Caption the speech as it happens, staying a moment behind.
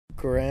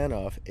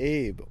Granoff.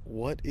 Abe,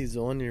 what is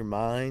on your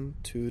mind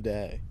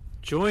today?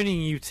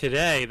 Joining you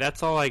today,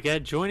 that's all I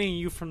get. Joining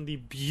you from the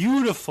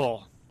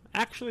beautiful,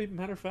 actually,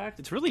 matter of fact,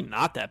 it's really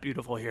not that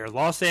beautiful here.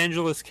 Los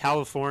Angeles,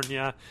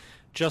 California.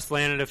 Just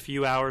landed a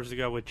few hours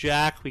ago with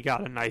Jack. We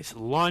got a nice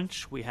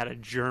lunch. We had a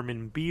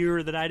German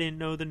beer that I didn't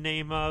know the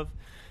name of.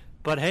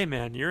 But hey,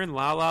 man, you're in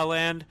La La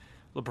Land.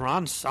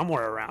 LeBron's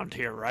somewhere around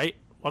here, right?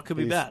 What could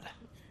be bad?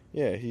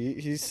 Yeah,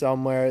 he's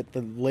somewhere.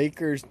 The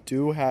Lakers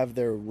do have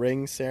their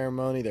ring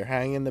ceremony. They're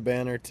hanging the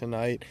banner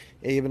tonight.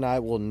 Abe and I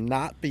will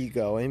not be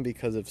going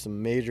because of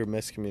some major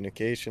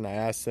miscommunication. I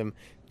asked him,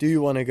 do you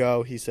want to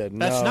go? He said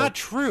no. That's not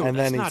true. And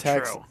then That's he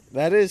not texted. true.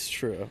 That is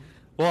true.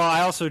 Well,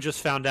 I also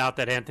just found out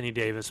that Anthony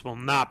Davis will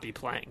not be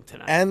playing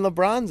tonight. And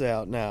LeBron's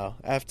out now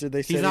after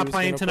they said he's not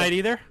playing tonight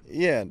either?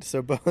 Yeah,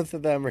 so both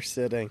of them are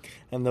sitting,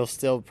 and they'll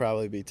still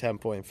probably be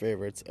 10-point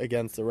favorites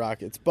against the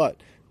Rockets.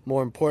 But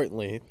more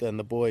importantly than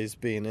the boys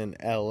being in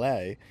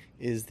L.A.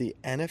 is the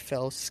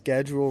NFL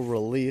schedule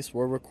release.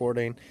 We're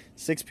recording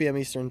 6 p.m.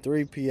 Eastern,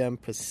 3 p.m.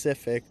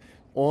 Pacific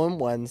on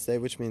Wednesday,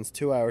 which means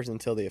 2 hours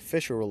until the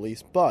official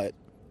release. But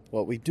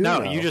what we do know...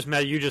 No,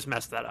 you just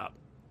messed that up.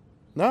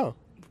 No.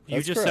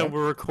 You just said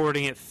we're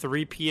recording at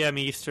 3 p.m.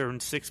 Eastern,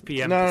 6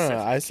 p.m. Pacific.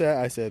 No.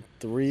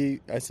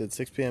 I said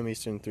 6 p.m.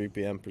 Eastern, 3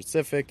 p.m.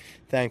 Pacific.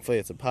 Thankfully,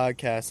 it's a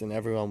podcast, and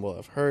everyone will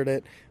have heard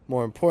it.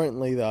 More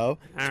importantly, though,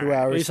 2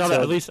 hours.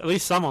 At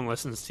least someone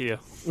listens to you.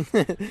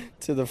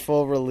 To the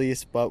full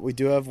release, but we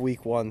do have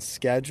Week 1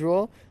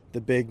 schedule.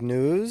 The big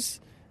news.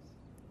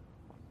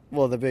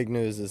 Well, the big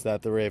news is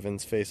that the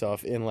Ravens face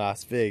off in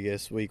Las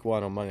Vegas Week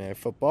 1 on Monday Night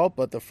Football,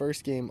 but the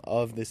first game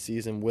of the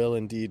season will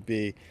indeed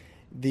be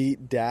the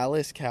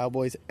Dallas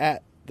Cowboys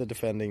at the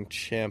defending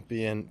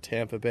champion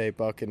Tampa Bay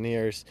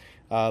Buccaneers.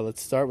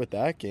 Let's start with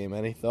that game.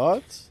 Any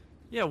thoughts?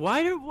 Yeah,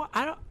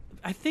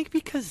 I think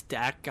because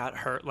Dak got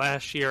hurt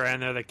last year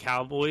and they're the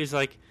Cowboys,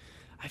 I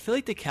feel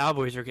like the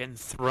Cowboys are getting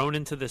thrown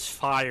into this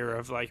fire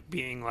of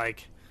being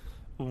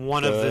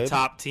one of the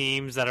top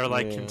teams that are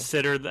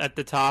considered at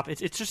the top.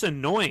 It's just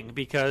annoying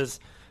because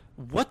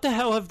what the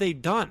hell have they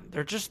done?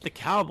 They're just the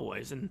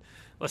Cowboys. And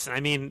listen, I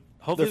mean,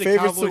 hopefully they're the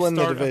favorites Cowboys to win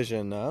the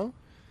division, no?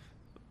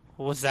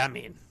 What does that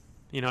mean?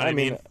 You know what I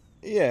mean?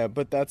 Yeah,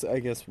 but that's, I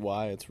guess,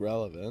 why it's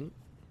relevant.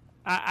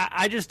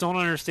 I just don't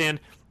understand.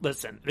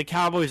 Listen, the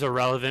Cowboys are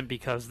relevant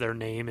because their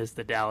name is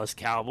the Dallas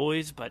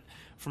Cowboys, but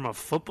from a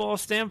football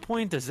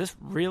standpoint, does this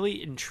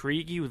really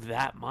intrigue you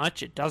that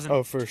much? It doesn't.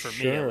 Oh, for sure.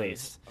 Me, at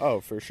least. Oh,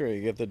 for sure.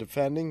 You get the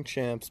defending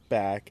champs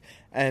back,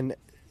 and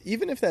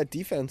even if that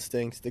defense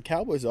stinks, the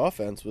Cowboys'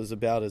 offense was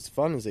about as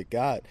fun as it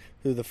got.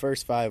 Through the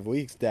first 5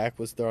 weeks, Dak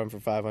was throwing for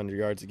 500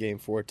 yards a game,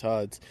 4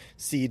 tuds.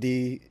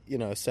 CD,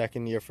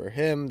 second year for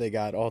him. They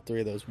got all 3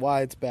 of those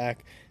wides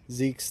back.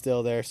 Zeke's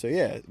still there, so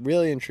yeah,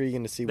 really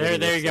intriguing to see.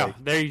 There you go.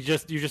 There you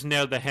just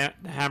nailed the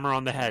hammer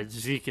on the head.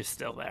 Zeke is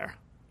still there.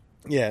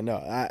 Yeah, no,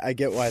 I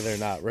get why they're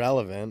not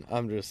relevant.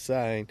 I'm just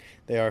saying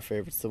they are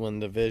favorites to win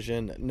the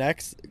division.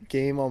 Next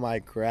game on my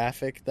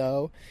graphic,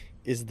 though,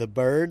 is the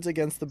Birds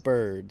against the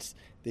Birds.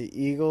 The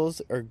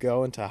Eagles are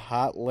going to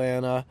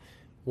Hotlanta.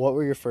 What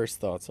were your first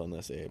thoughts on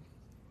this, Abe?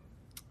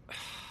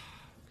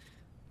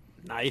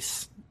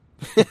 Nice.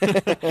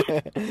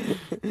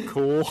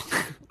 Cool.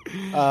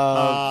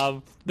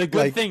 The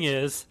good thing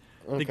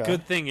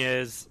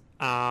is,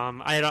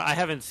 I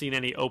haven't seen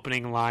any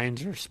opening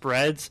lines or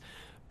spreads,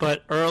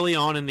 but early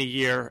on in the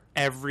year,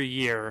 every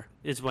year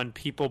is when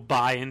people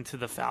buy into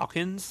the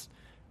Falcons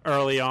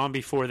early on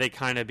before they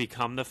kind of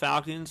become the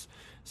Falcons.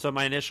 So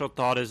my initial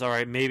thought is, all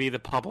right, maybe the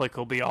public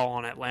will be all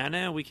on Atlanta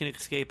and we can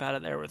escape out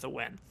of there with a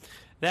win.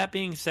 That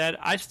being said,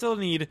 I still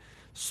need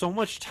so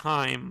much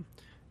time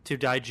to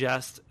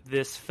digest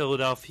this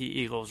Philadelphia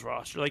Eagles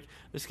roster.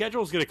 The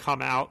schedule is going to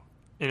come out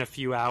in a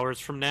few hours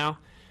from now,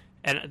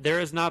 and there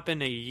has not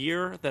been a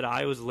year that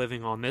I was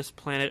living on this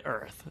planet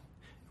Earth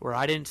where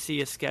I didn't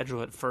see a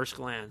schedule at first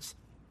glance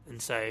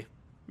and say,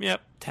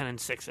 yep,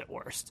 10-6 at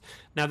worst.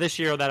 Now this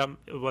year, will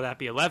that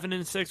be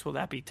 11-6? Will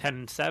that be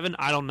 10-7?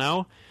 I don't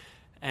know.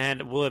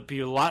 And will it be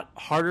a lot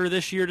harder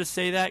this year to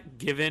say that,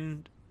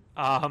 given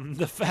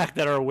the fact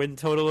that our win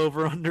total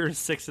over under is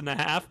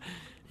 6.5?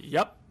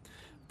 Yep.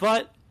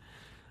 But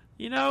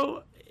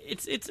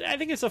it's. I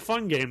think it's a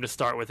fun game to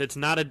start with. It's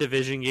not a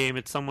division game.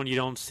 It's someone you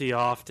don't see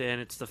often.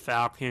 It's the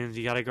Falcons.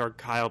 You got to guard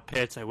Kyle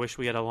Pitts. I wish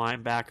we had a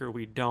linebacker.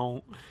 We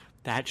don't.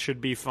 That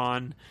should be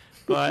fun.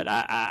 But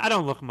I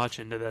don't look much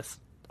into this.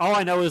 All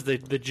I know is the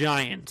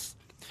Giants.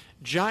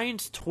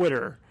 Giants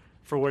Twitter,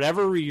 for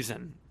whatever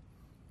reason,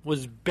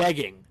 was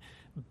begging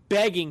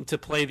to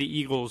play the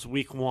Eagles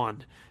Week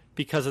 1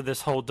 because of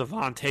this whole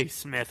Devontae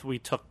Smith. We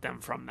took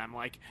them from them.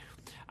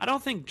 I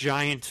don't think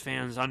Giants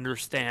fans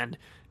understand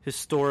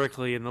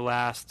historically in the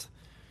last,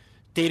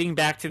 dating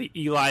back to the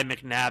Eli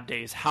McNabb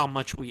days, how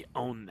much we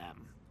own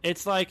them.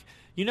 It's how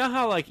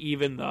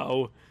even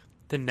though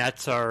the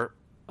Nets are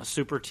a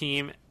super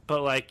team,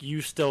 but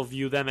you still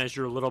view them as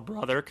your little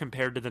brother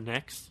compared to the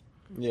Knicks.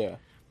 Yeah.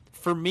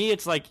 For me,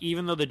 it's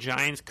even though the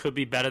Giants could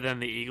be better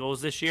than the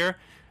Eagles this year,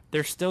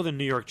 they're still the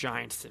New York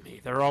Giants to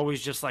me. They're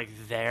always just like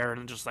there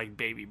and just like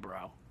baby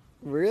bro.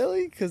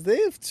 Really? Because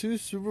they have 2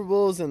 Super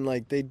Bowls and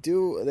like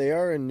they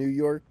are a New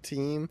York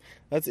team.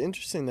 That's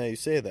interesting that you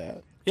say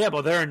that. Yeah,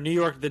 well, they're in New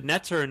York. The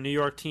Nets are a New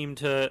York team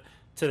to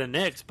the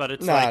Knicks, but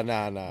it's Nah.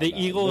 the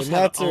Eagles The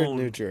have Nets are owned.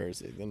 New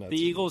Jersey. The Nets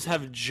The Eagles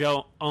have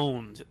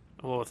owned.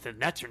 Well, if the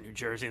Nets are New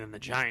Jersey, then the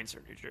Giants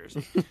are New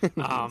Jersey.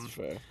 That's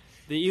fair.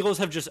 The Eagles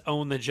have just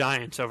owned the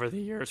Giants over the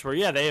years.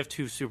 Where they have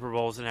 2 Super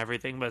Bowls and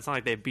everything, but it's not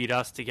like they beat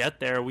us to get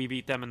there. We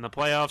beat them in the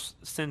playoffs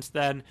since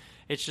then.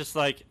 It's just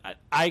like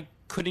I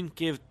couldn't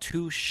give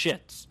 2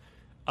 shits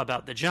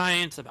about the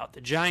Giants, about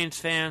the Giants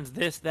fans,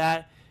 this,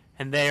 that,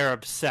 and they are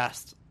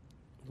obsessed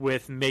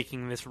with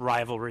making this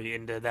rivalry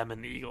into them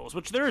and the Eagles,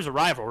 which there is a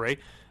rivalry,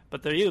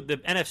 but the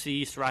NFC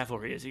East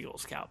rivalry is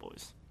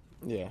Eagles-Cowboys.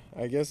 Yeah,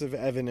 I guess if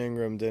Evan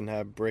Ingram didn't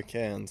have brick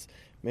hands,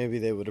 maybe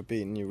they would have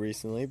beaten you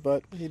recently,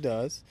 but he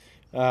does.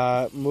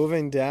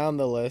 Moving down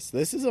the list,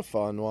 this is a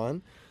fun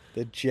one.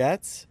 The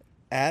Jets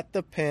at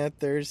the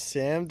Panthers,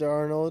 Sam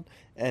Darnold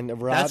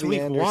and Robbie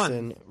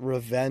Anderson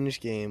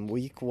revenge game,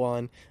 week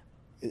 1.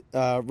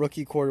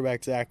 Rookie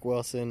quarterback Zach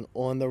Wilson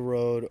on the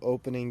road,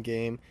 opening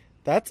game.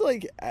 That's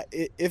like,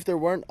 if there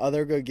weren't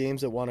other good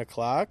games at 1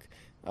 o'clock,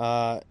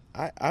 I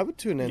would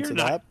tune into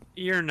that.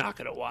 You're not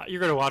going to watch. You're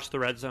going to watch the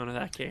red zone of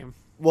that game.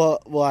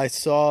 Well, I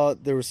saw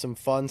there was some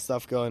fun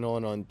stuff going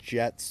on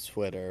Jets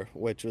Twitter,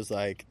 which was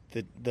like,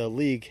 the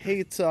league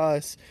hates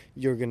us.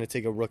 You're going to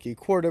take a rookie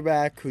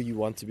quarterback who you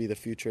want to be the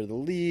future of the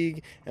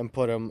league and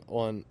put him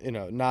on,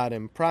 not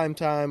in prime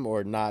time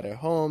or not at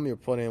home. You're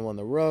putting him on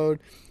the road.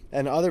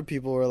 And other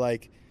people were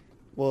like,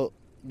 well,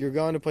 you're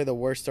going to play the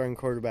worst starting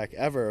quarterback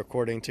ever,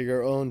 according to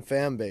your own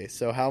fan base.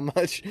 So how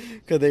much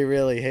could they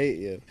really hate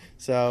you?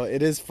 So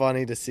it is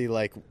funny to see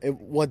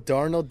what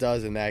Darnold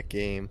does in that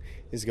game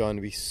is going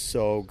to be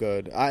so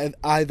good.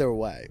 Either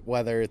way,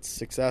 whether it's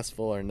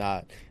successful or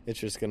not, it's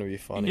just going to be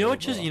funny. You know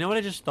what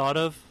I just thought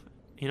of?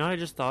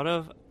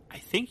 I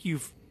think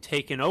you've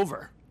taken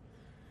over.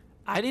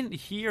 I didn't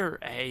hear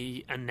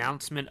a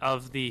announcement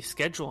of the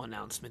schedule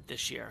announcement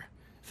this year.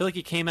 I feel like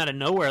it came out of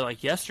nowhere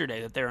like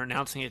yesterday that they're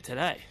announcing it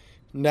today.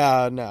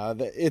 No,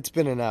 it's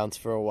been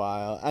announced for a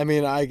while. I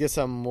mean, I guess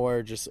I'm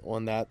more just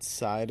on that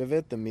side of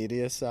it, the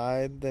media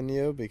side, than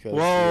you, because...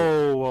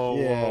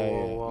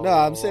 Whoa. No,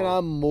 I'm saying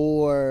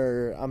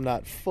I'm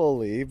not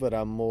fully, but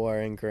I'm more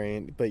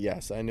ingrained. But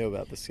yes, I knew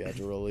about the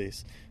schedule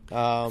release.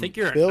 I think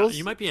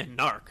you might be a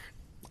narc.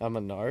 I'm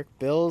a narc.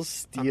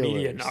 Bills, Steelers. A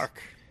media narc.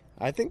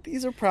 I think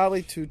these are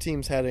probably 2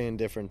 teams heading in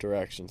different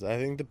directions. I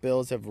think the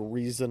Bills have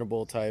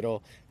reasonable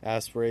title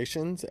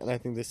aspirations, and I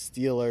think the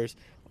Steelers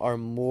are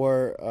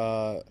more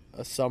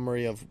a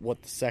summary of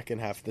what the second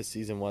half of the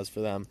season was for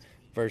them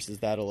versus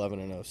that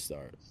 11-0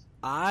 start.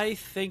 I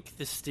think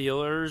the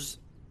Steelers,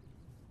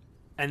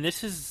 and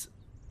this is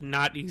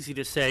not easy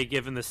to say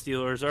given the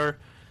Steelers are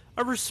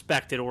a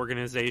respected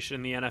organization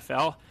in the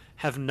NFL,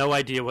 have no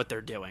idea what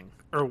they're doing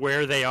or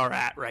where they are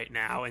at right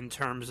now in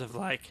terms of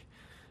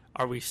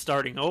are we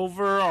starting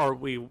over? Are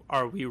we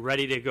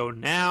ready to go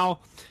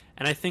now?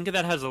 And I think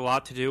that has a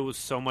lot to do with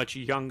so much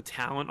young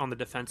talent on the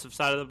defensive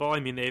side of the ball. I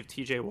mean, they have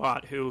TJ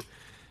Watt, who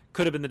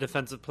could have been the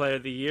defensive player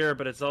of the year,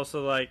 but it's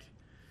also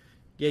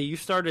you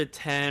started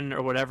 10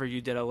 or whatever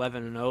you did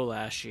 11-0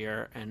 last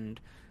year, and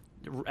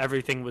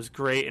everything was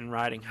great and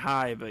riding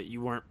high, but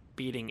you weren't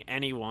beating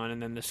anyone,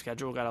 and then the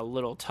schedule got a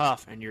little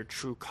tough, and your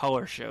true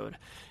color showed.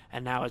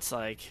 And now it's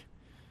like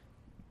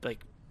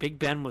Big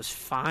Ben was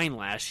fine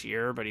last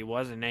year, but he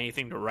wasn't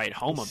anything to write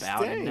home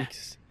about.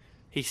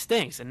 He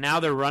stinks, and now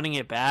they're running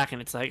it back,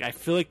 and it's I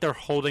feel like they're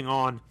holding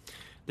on.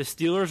 The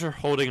Steelers are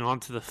holding on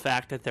to the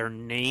fact that their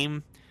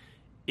name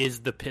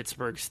is the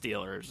Pittsburgh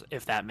Steelers,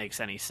 if that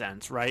makes any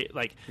sense, right?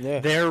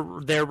 They're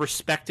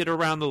respected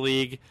around the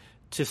league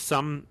to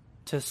some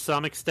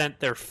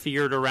extent. They're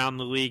feared around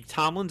the league.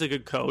 Tomlin's a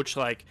good coach.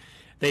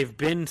 They've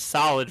been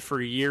solid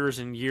for years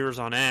and years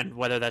on end,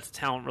 whether that's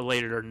talent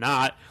related or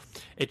not.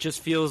 It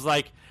just feels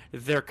like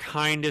they're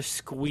kind of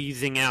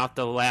squeezing out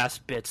the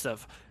last bits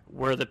of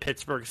we're the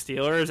Pittsburgh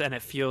Steelers, and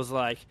it feels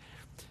like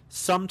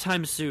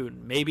sometime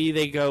soon, maybe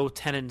they go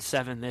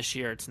 10-7 this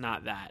year. It's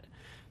not that.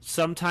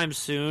 Sometime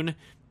soon,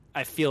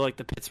 I feel like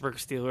the Pittsburgh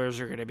Steelers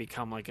are going to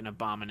become an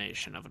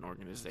abomination of an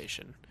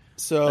organization.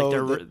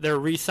 So they're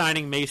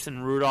re-signing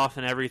Mason Rudolph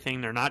and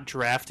everything. They're not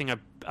drafting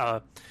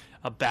a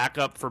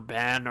backup for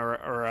Ben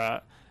or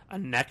a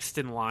next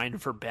in line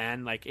for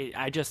Ben.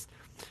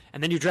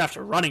 And then you draft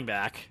a running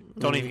back.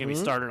 Don't even get me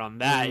started on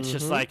that. It's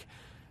just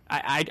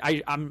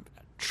I'm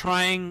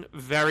trying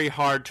very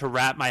hard to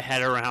wrap my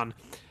head around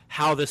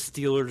how the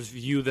Steelers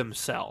view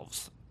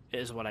themselves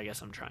is what I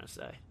guess I'm trying to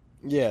say.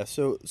 Yeah,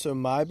 so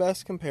my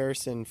best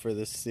comparison for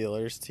the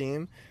Steelers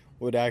team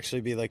would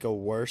actually be a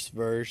worse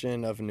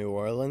version of New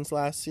Orleans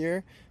last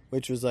year,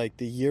 which was the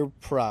year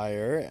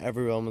prior.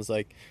 Everyone was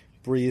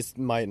Breeze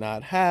might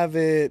not have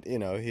it,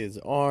 his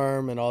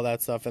arm and all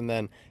that stuff. And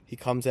then he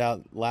comes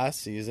out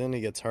last season,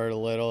 he gets hurt a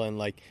little,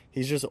 and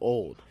he's just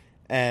old.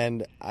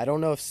 And I don't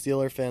know if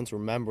Steeler fans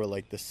remember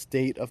the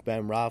state of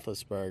Ben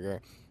Roethlisberger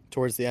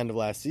towards the end of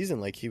last season,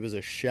 like he was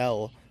a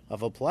shell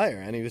of a player,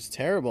 and he was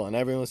terrible, and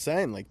everyone was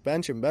saying, like,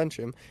 bench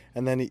him.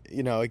 And then,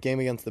 a game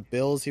against the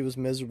Bills, he was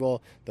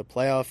miserable. The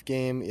playoff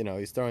game,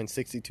 he's throwing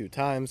 62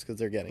 times because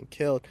they're getting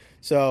killed.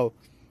 So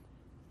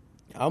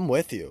I'm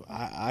with you.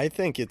 I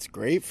think it's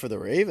great for the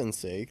Ravens'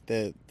 sake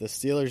that the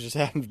Steelers just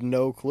have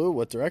no clue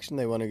what direction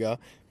they want to go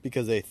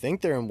because they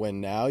think they're in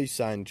win now. You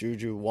sign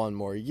Juju one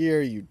more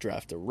year. You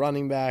draft a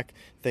running back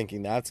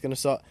thinking that's going to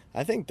solve.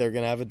 I think they're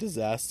going to have a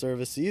disaster of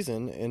a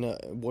season in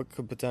what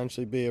could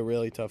potentially be a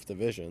really tough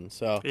division.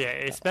 So yeah,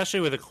 especially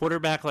with a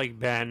quarterback like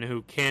Ben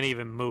who can't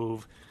even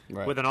move,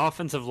 right. with an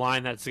offensive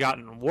line that's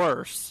gotten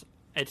worse.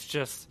 It's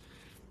just,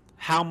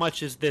 how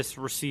much is this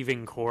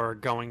receiving core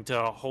going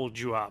to hold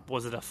you up?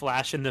 Was it a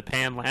flash in the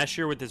pan last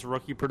year with this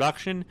rookie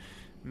production?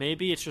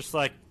 Maybe it's just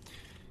like,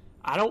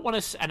 I don't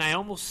want to, and I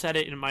almost said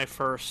it in my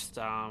first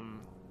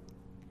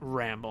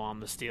ramble on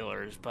the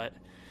Steelers, but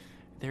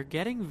they're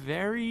getting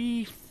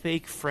very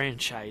fake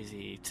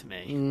franchisey to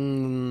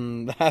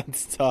me.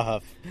 That's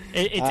tough.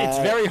 It's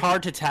very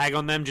hard to tag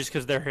on them just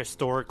because they're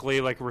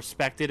historically like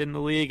respected in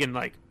the league and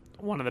like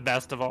one of the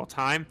best of all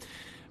time.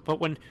 But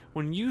when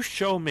you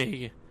show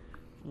me,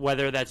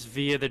 whether that's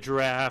via the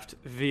draft,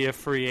 via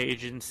free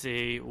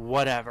agency,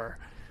 whatever,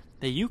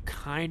 that you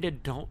kind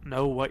of don't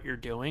know what you're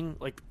doing.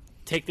 Like,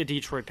 take the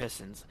Detroit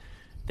Pistons.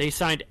 They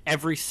signed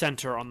every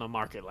center on the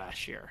market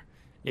last year.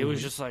 It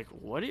was just like,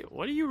 what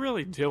are you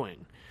really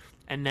doing?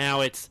 And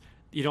now it's,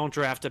 you don't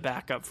draft a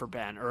backup for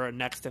Ben or a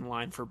next in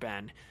line for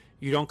Ben.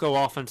 You don't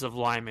go offensive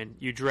lineman.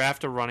 You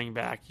draft a running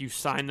back. You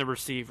sign the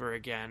receiver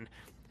again.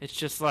 It's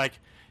just like,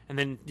 and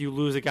then you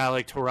lose a guy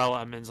like Terrell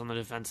Edmonds on the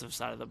defensive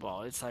side of the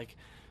ball. It's like,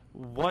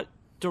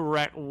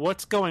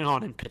 what's going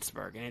on in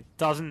Pittsburgh? And it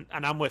doesn't,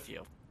 and I'm with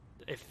you.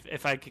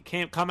 If I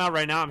can't come out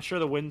right now, I'm sure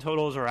the win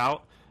totals are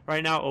out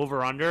right now,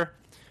 over under,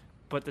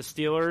 but the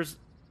Steelers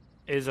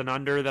is an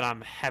under that I'm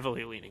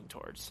heavily leaning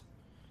towards.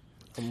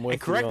 And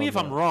correct me if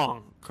I'm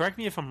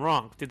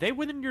wrong. Did they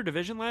win in your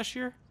division last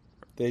year?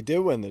 They did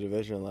win the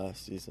division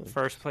last season.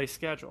 First place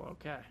schedule,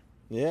 okay.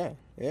 Yeah.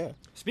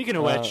 Speaking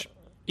of which,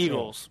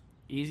 Eagles,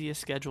 easiest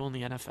schedule in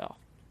the NFL.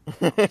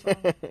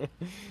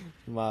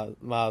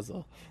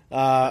 Mazel.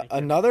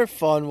 Another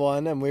fun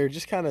one, and we were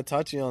just kind of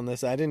touching on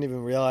this. I didn't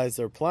even realize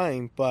they're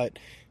playing, but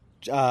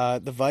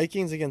the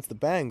Vikings against the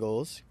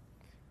Bengals.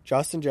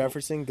 Justin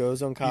Jefferson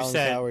goes on Colin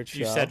Cowherd's show.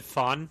 You said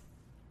fun?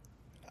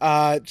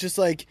 Just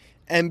like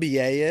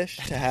NBA-ish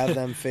to have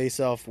them face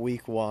off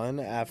week 1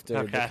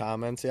 after the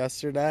comments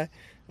yesterday.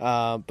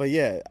 But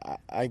yeah,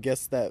 I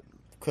guess that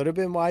could have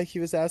been why he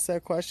was asked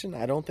that question.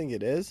 I don't think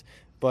it is.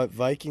 But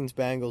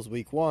Vikings-Bengals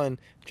week 1,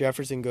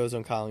 Jefferson goes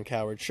on Colin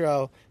Cowherd's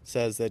show,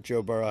 says that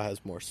Joe Burrow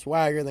has more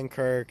swagger than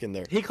Kirk, and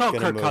he called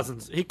Kirk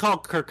Cousins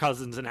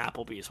an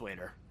Applebee's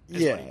waiter.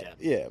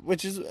 Yeah,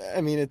 which is,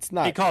 I mean, it's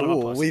not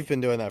cool. We've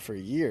been doing that for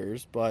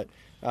years, but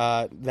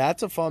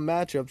that's a fun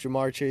matchup.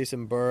 Jamar Chase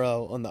and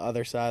Burrow on the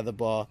other side of the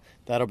ball.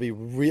 That'll be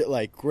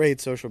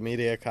great social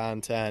media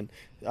content.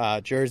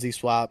 Jersey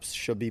swaps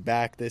should be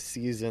back this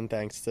season,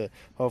 thanks to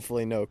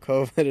hopefully no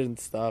COVID and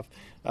stuff.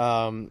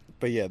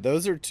 But yeah,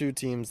 those are two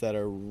teams that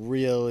are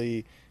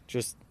really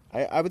just,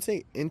 I would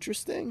say,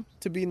 interesting,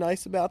 to be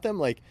nice about them.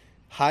 Like,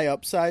 high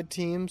upside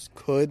teams.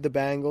 Could the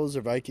Bengals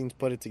or Vikings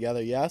put it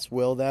together? Yes.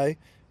 Will they?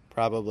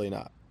 Probably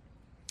not.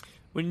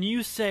 When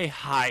you say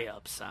high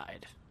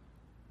upside,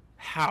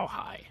 how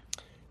high?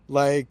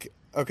 Like,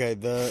 okay,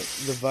 the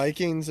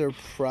Vikings are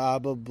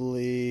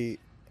probably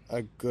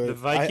a good. The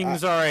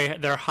Vikings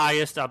their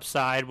highest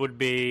upside would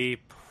be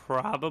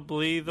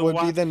probably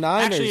the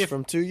Niners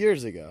from 2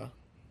 years ago.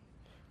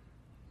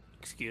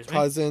 Excuse me.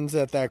 Cousins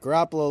at that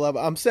Garoppolo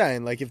level. I'm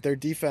saying, like, if their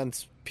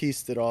defense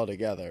pieced it all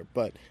together,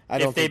 but I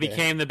don't. If they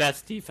became the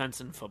best defense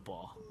in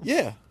football.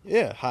 Yeah,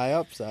 high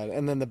upside,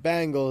 and then the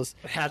Bengals.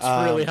 That's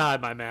really high,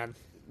 my man.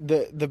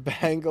 The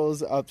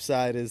Bengals'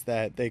 upside is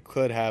that they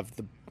could have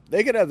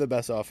the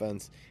best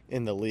offense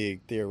in the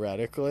league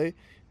theoretically,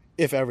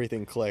 if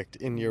everything clicked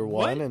in year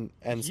one.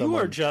 And you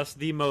are just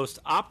the most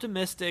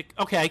optimistic.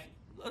 Okay,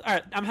 all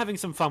right. I'm having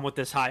some fun with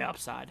this high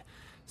upside.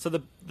 So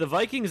the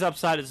Vikings'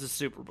 upside is the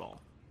Super Bowl.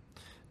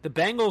 The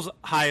Bengals'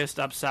 highest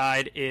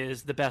upside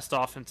is the best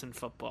offense in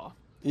football.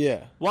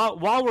 Yeah.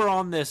 While we're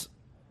on this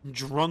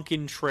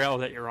drunken trail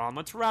that you're on,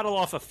 let's rattle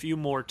off a few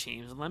more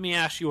teams. And let me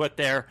ask you what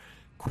their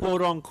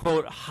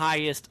quote-unquote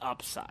highest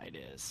upside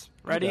is.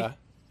 Ready?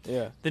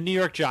 Yeah. The New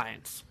York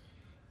Giants.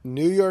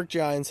 New York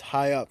Giants'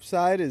 high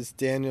upside is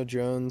Daniel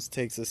Jones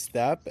takes a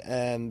step,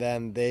 and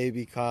then they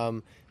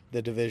become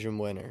the division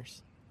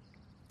winners.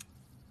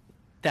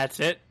 That's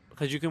it?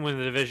 Because you can win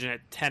the division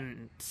at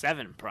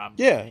 10-7,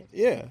 probably.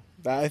 Yeah.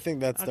 I think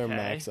that's their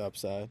max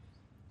upside.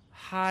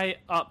 High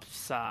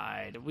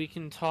upside. We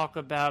can talk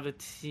about a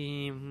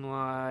team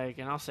like,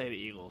 and I'll say the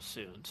Eagles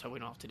soon, so we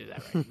don't have to do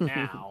that right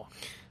now.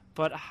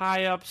 But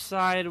high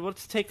upside,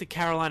 let's take the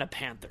Carolina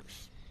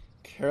Panthers.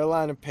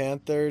 Carolina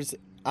Panthers,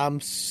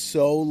 I'm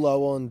so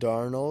low on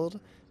Darnold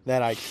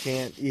that I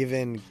can't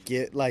even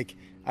get,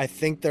 I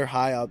think their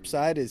high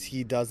upside is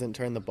he doesn't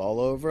turn the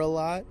ball over a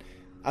lot.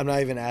 I'm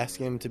not even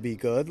asking him to be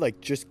good.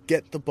 Like, just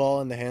get the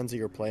ball in the hands of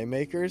your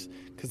playmakers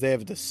because they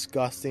have a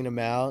disgusting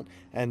amount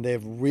and they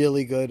have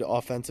really good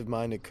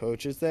offensive-minded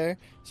coaches there.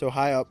 So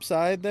high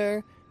upside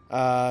there.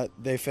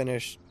 They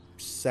finished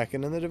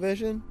second in the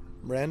division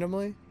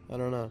randomly. I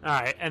don't know.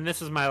 All right, and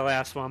this is my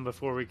last one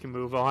before we can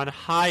move on.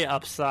 High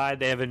upside.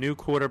 They have a new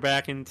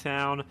quarterback in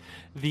town,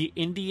 the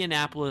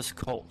Indianapolis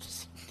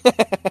Colts.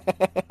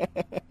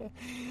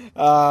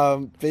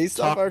 Based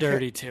Talk off our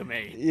dirty to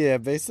me. Yeah,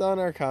 based on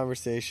our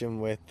conversation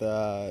with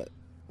our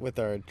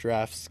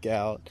draft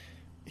scout,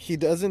 he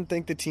doesn't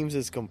think the team's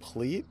is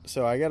complete.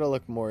 So I got to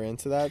look more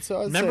into that.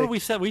 So Remember,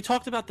 we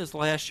talked about this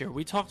last year.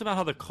 We talked about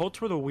how the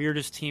Colts were the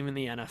weirdest team in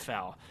the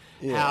NFL.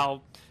 Yeah.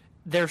 How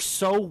they're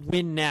so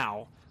win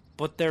now,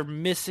 but they're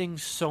missing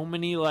so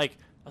many, like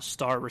a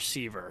star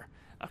receiver,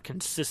 a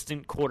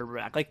consistent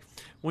quarterback. Like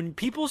when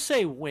people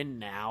say win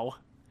now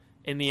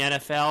in the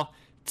NFL,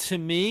 to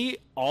me,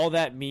 all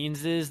that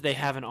means is they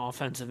have an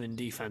offensive and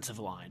defensive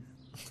line.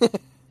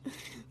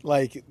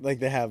 like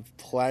they have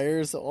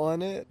players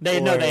on it.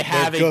 They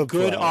have a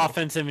good players?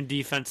 offensive and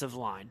defensive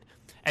line,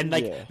 and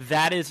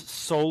that is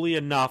solely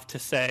enough to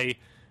say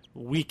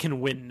we can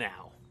win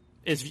now.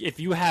 If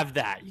you have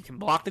that, you can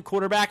block the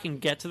quarterback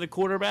and get to the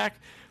quarterback.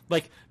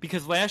 Like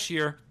because last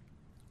year,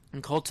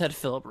 the Colts had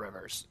Phillip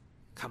Rivers.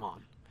 Come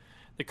on,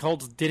 the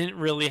Colts didn't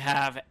really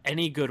have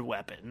any good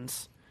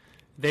weapons.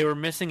 They were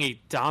missing a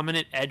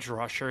dominant edge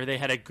rusher. They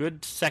had a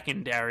good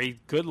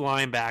secondary, good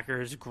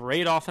linebackers,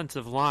 great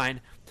offensive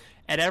line.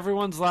 And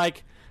everyone's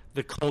like,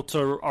 the Colts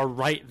are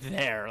right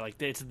there.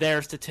 Like, it's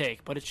theirs to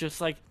take. But it's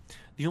just like,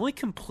 the only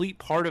complete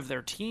part of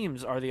their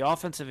teams are the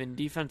offensive and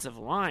defensive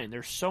line.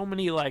 There's so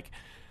many, like,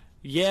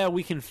 yeah,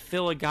 we can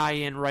fill a guy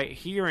in right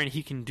here and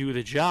he can do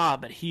the job,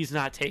 but he's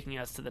not taking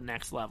us to the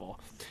next level.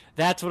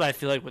 That's what I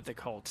feel like with the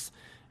Colts.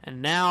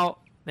 And now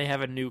they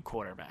have a new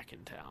quarterback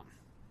in town.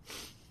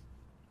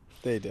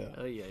 They do.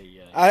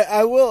 Yeah.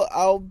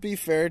 I'll be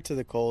fair to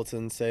the Colts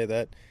and say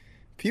that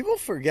people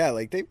forget,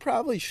 like, they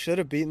probably should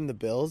have beaten the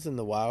Bills in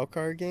the wild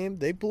card game.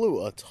 They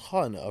blew a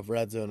ton of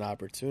red zone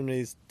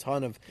opportunities,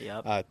 ton of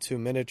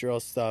 2-minute drill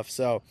stuff.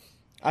 So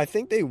I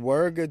think they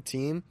were a good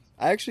team.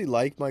 I actually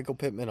like Michael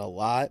Pittman a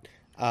lot.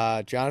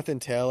 Jonathan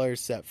Taylor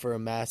is set for a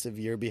massive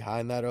year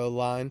behind that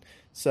O-line.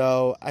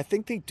 So I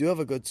think they do have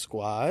a good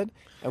squad.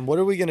 And what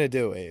are we going to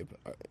do, Abe?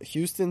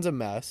 Houston's a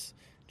mess.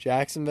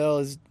 Jacksonville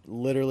is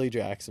literally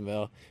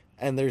Jacksonville,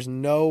 and there's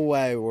no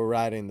way we're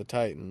riding the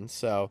Titans.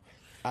 So,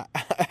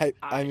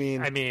 I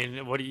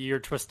mean, you're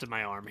twisting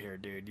my arm here,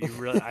 dude. You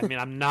really,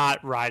 I'm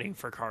not riding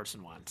for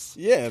Carson Wentz.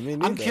 Yeah, I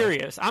mean, I'm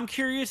curious. I'm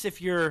curious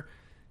if your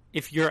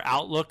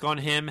outlook on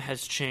him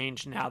has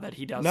changed now that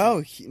he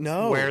doesn't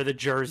wear the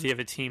jersey of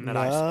a team that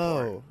I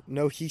support.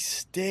 No, he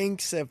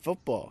stinks at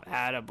football.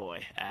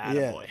 Attaboy.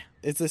 Yeah,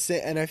 it's the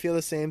same, and I feel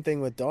the same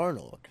thing with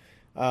Darnold.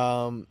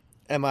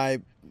 Am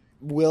I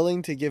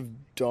willing to give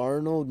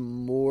Darnold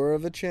more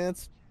of a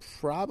chance?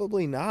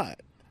 Probably not.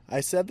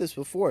 I said this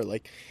before.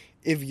 Like,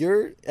 if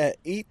you're at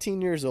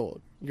 18 years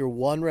old, your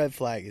one red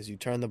flag is you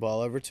turn the ball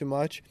over too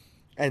much,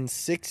 and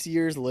 6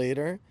 years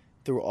later,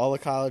 through all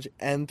of college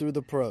and through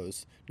the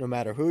pros, no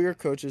matter who your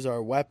coaches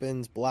are,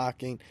 weapons,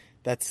 blocking,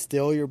 that's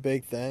still your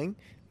big thing.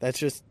 That's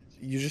just,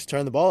 you just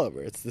turn the ball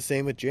over. It's the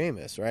same with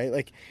Jameis, right?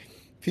 Like,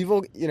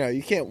 people,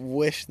 you can't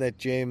wish that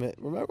Jameis.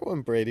 Remember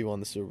when Brady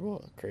won the Super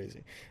Bowl?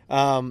 Crazy.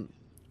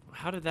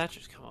 How did that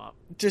just come up?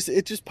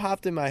 It just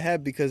popped in my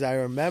head because I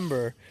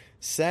remember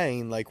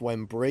saying, like,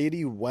 when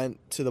Brady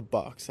went to the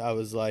Bucs, I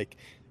was like,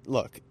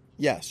 look,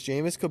 yes,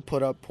 Jameis could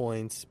put up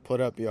points, put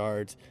up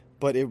yards,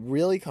 but it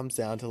really comes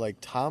down to, like,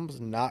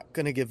 Tom's not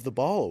going to give the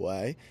ball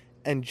away,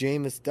 and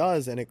Jameis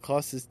does, and it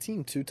costs his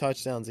team 2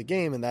 touchdowns a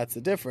game, and that's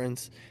the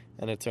difference,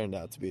 and it turned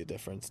out to be a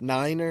difference.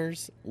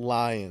 Niners,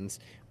 Lions.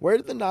 Where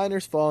did the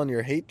Niners fall on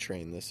your hate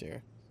train this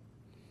year?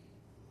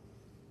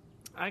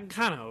 I'm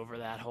kind of over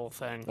that whole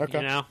thing,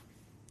 okay.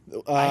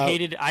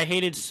 I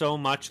hated so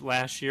much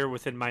last year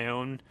within my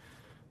own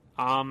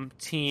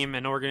team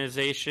and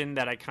organization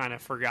that I kind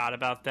of forgot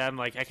about them.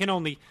 Like,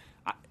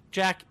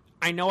 Jack,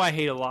 I know I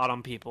hate a lot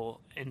on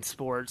people in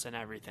sports and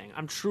everything.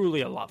 I'm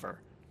truly a lover.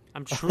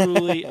 I'm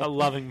truly a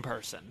loving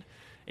person.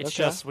 It's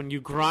just when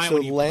you grind. So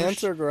when you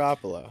Lance or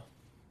Garoppolo?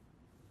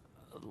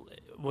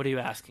 What are you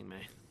asking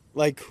me?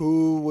 Like,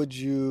 who do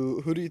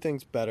you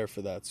think's better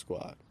for that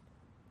squad?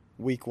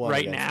 Week 1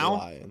 right against now? the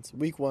Lions.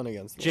 Week 1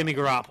 against the Jimmy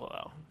Lions.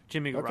 Garoppolo.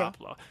 Okay.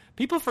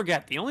 People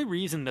forget the only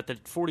reason that the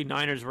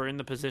 49ers were in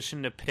the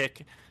position to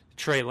pick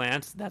Trey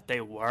Lance that they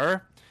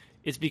were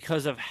is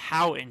because of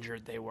how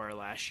injured they were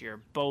last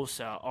year.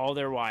 Bosa, all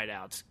their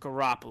wideouts,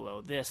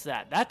 Garoppolo, this,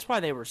 that. That's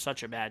why they were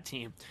such a bad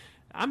team.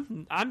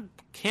 I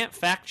can't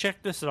fact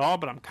check this at all,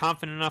 but I'm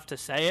confident enough to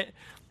say it.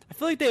 I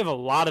feel like they have a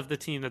lot of the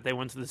team that they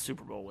went to the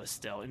Super Bowl with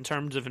still in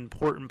terms of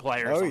important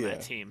players on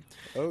that team.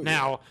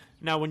 Now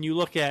when you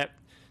look at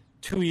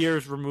 2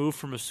 years removed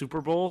from a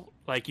Super Bowl,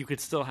 like, you could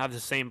still have the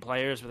same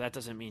players, but that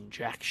doesn't mean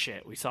jack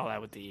shit. We saw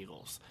that with the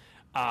Eagles.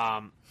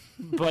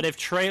 But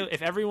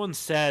if everyone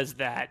says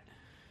that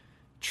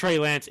Trey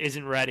Lance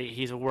isn't ready,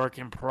 he's a work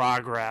in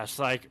progress,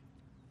 like,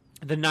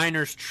 the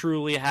Niners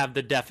truly have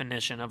the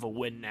definition of a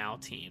win-now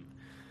team.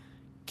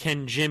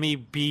 Can Jimmy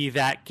be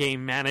that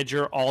game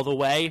manager all the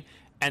way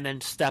and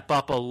then step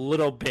up a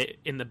little bit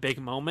in the big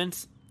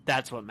moments?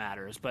 That's what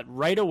matters. But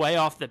right away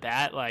off the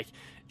bat, like,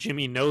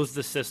 Jimmy knows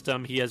the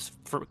system. He has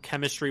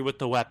chemistry with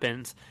the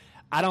weapons.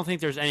 I don't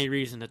think there's any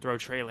reason to throw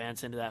Trey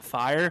Lance into that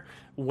fire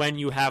when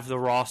you have the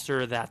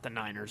roster that the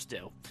Niners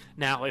do.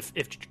 Now, if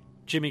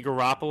Jimmy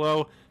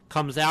Garoppolo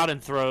comes out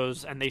and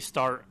throws and they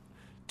start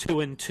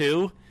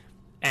 2-2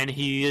 and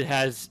he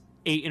has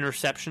 8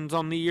 interceptions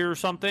on the year or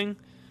something,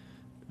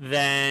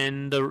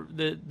 then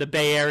the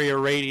Bay Area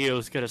radio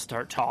is going to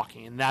start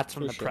talking, and that's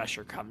when the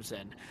pressure comes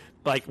in.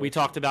 Like, we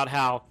talked about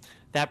how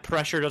that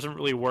pressure doesn't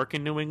really work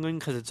in New England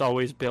because it's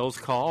always Bill's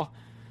call.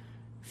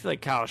 I feel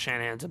like Kyle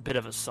Shanahan's a bit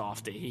of a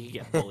softie. He can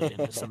get bullied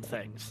into some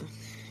things.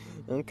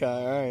 Okay,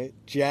 all right.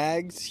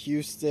 Jags,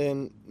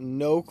 Houston,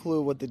 no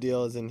clue what the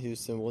deal is in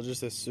Houston. We'll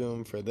just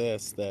assume for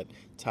this that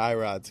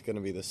Tyrod's going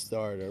to be the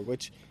starter,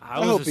 which I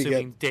was hope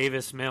assuming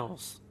Davis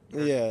Mills.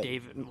 Yeah.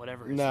 David,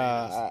 whatever his name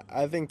is.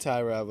 I think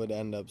Tyrod would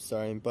end up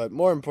starting. But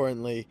more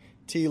importantly,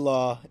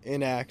 T-Law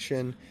in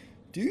action.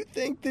 Do you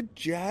think the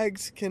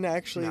Jags can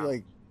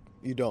actually,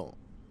 you don't?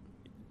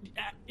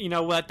 You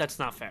know what? That's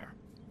not fair.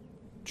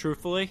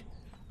 Truthfully,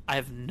 I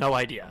have no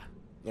idea.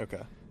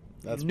 Okay.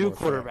 That's new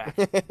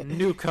quarterback,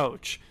 new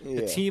coach.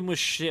 Yeah. The team was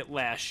shit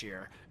last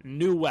year.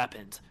 New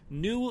weapons,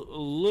 new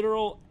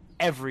literal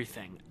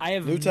everything. I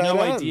have no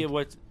idea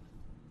what.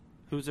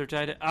 Who's their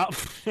tight end? Oh.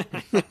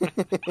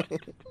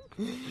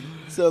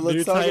 So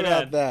let's talk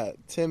about that.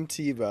 Tim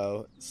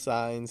Tebow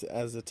signs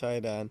as a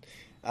tight end.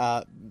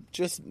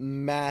 Just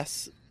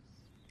mass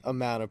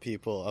amount of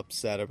people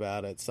upset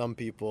about it. Some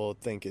people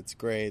think it's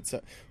great.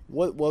 So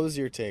what was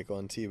your take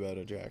on Tebow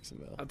to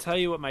Jacksonville? I'll tell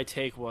you what my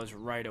take was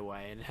right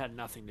away, and it had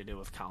nothing to do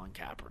with Colin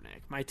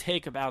Kaepernick. My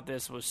take about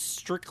this was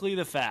strictly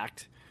the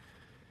fact,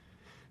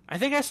 I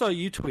think I saw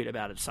you tweet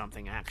about it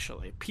something,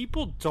 actually.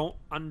 People don't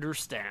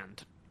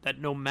understand that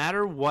no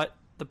matter what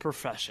the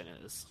profession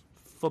is,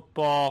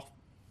 football,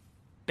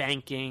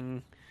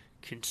 banking,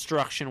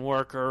 construction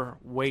worker,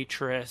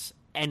 waitress,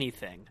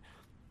 anything,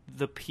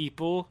 the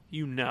people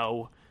you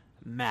know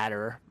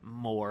matter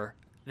more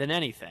than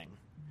anything.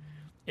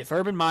 If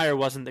Urban Meyer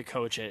wasn't the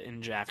coach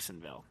in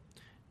Jacksonville,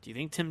 do you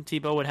think Tim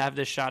Tebow would have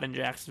this shot in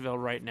Jacksonville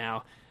right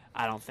now?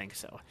 I don't think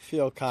so. I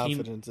feel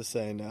confident to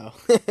say no.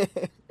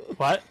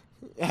 What?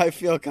 I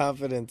feel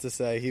confident to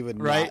say he would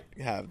not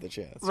have the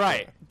chance.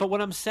 Right. But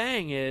what I'm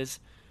saying is,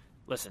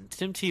 listen,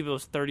 Tim Tebow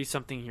is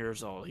 30-something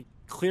years old. He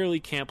clearly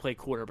can't play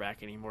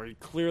quarterback anymore. He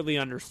clearly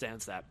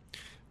understands that.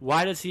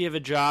 Why does he have a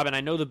job? And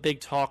I know the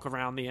big talk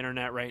around the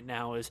internet right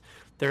now is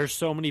there are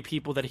so many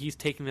people that he's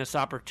taking this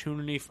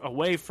opportunity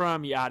away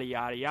from, yada,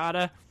 yada,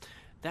 yada.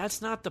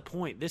 That's not the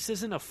point. This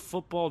isn't a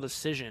football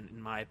decision,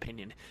 in my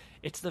opinion.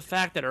 It's the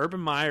fact that Urban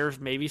Meyer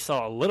maybe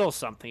saw a little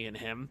something in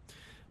him,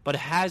 but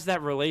has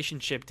that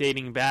relationship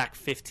dating back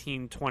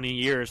 15, 20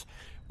 years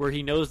where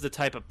he knows the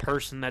type of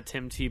person that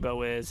Tim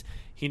Tebow is.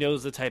 He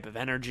knows the type of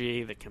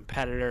energy, the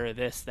competitor,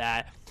 this,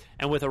 that.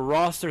 And with a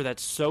roster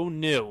that's so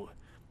new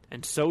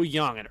and so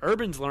young, and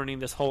Urban's learning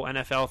this whole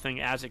NFL thing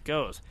as it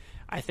goes,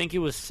 I think it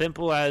was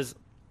simple as,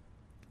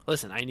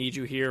 listen, I need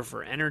you here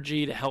for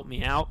energy to help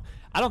me out.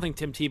 I don't think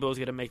Tim Tebow is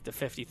going to make the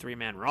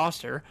 53-man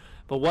roster,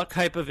 but what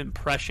type of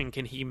impression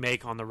can he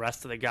make on the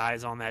rest of the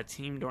guys on that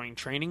team during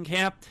training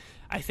camp?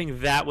 I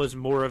think that was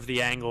more of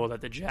the angle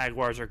that the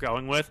Jaguars are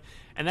going with,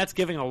 and that's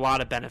giving a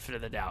lot of benefit of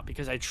the doubt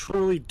because I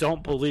truly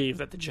don't believe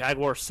that the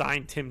Jaguars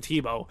signed Tim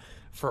Tebow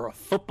for a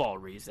football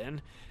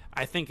reason.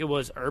 I think it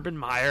was Urban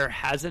Meyer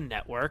has a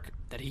network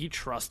that he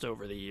trusts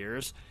over the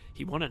years.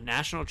 He won a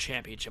national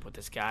championship with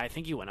this guy. I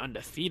think he went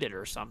undefeated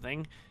or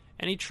something.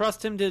 And he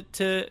trusts him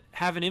to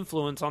have an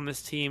influence on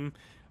this team,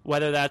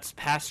 whether that's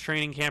past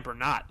training camp or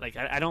not. Like,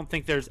 I don't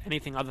think there's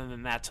anything other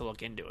than that to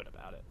look into it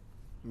about it.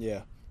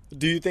 Yeah.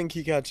 Do you think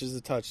he catches a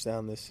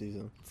touchdown this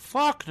season?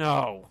 Fuck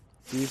no.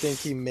 Do you think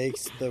he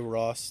makes the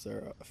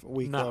roster,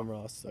 week one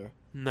roster?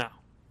 No.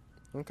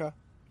 Okay.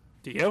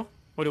 Do you?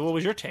 What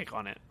was your take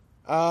on it?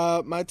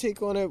 My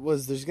take on it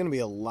was there's going to be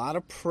a lot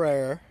of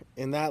prayer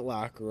in that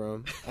locker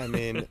room. I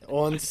mean,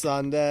 on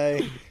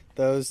Sunday,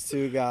 those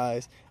two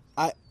guys.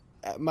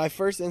 My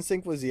first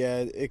instinct was,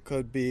 it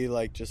could be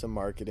like just a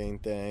marketing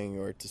thing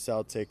or to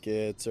sell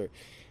tickets,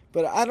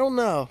 but I don't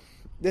know.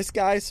 This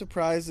guy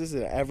surprises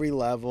at every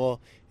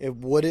level.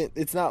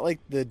 It's not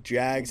like the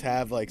Jags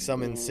have like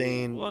some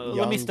insane.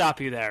 Let me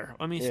stop you there.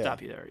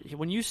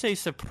 When you say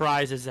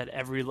surprises at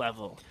every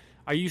level,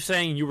 are you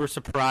saying you were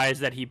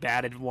surprised that he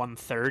batted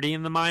 130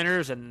 in the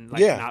minors and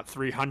not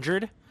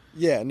 300?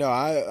 Yeah, no,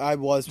 I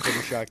was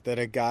pretty shocked that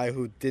a guy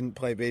who didn't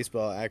play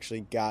baseball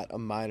actually got a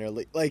minor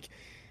league. Like,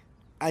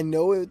 I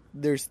know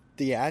there's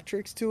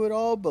theatrics to it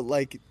all, but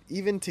like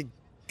even to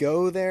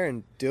go there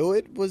and do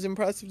it was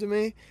impressive to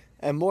me.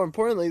 And more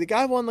importantly, the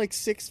guy won like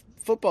 6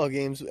 football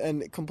games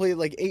and completed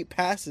like 8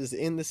 passes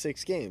in the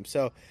 6 games.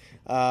 So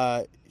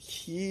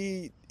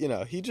he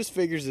just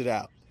figures it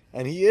out,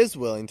 and he is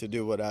willing to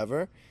do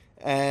whatever.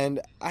 And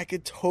I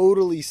could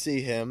totally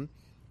see him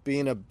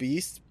being a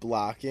beast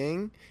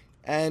blocking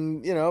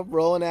and,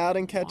 rolling out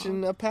and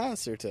catching a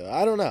pass or two.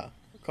 I don't know.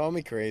 Call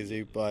me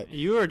crazy, but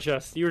you're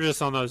just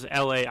on those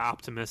LA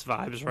Optimist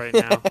vibes right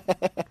now.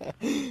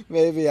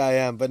 maybe I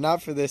am, but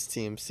not for this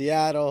team.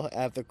 Seattle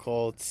at the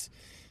Colts.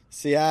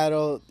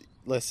 Seattle,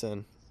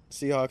 listen,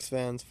 Seahawks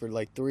fans, for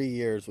like 3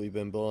 years we've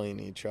been bullying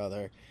each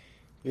other.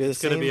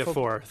 It's going to be a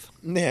fourth.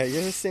 Yeah,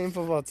 you're the same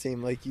football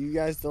team. Like, you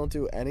guys don't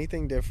do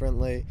anything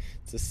differently.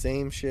 It's the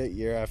same shit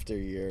year after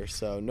year.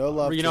 So, no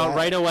love to that.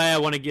 Right away, I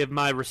want to give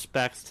my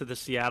respects to the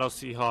Seattle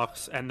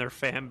Seahawks and their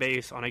fan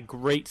base on a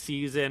great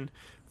season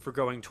for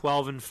going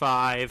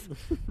 12-5,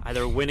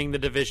 either winning the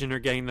division or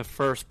getting the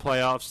first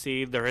playoff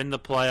seed. They're in the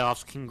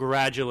playoffs.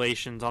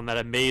 Congratulations on that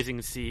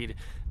amazing seed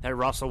that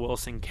Russell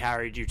Wilson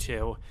carried you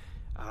to.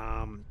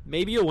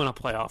 Maybe you'll win a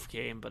playoff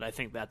game, but I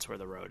think that's where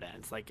the road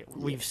ends. Like,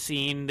 we've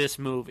seen this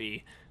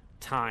movie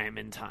time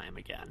and time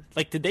again.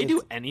 Like, did they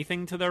do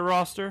anything to their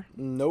roster?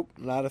 Nope,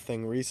 not a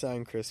thing.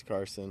 Re-signed Chris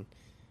Carson.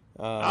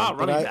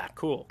 Running back.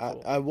 Cool.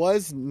 I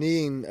was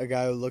needing a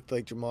guy who looked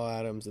like Jamal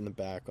Adams in the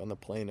back on the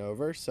plane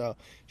over, so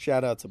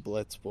shout out to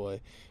Blitz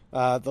Boy.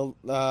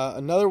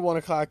 Another 1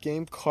 o'clock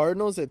game,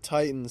 Cardinals at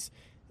Titans.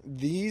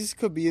 These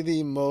could be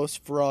the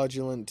most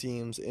fraudulent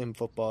teams in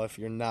football if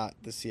you're not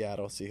the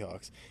Seattle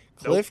Seahawks.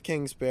 Cliff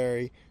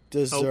Kingsbury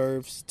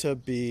deserves to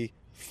be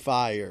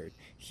fired.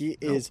 He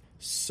is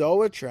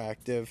so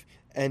attractive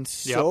and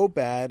so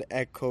bad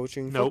at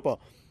coaching football.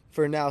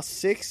 For now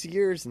 6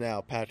 years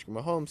now, Patrick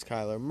Mahomes,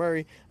 Kyler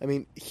Murray. I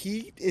mean,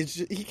 he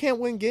can't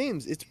win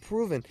games. It's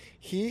proven.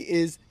 He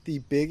is the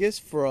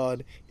biggest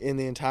fraud in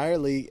the entire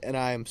league, and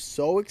I am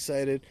so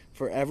excited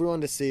for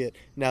everyone to see it.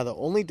 Now, the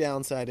only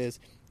downside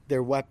is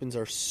their weapons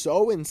are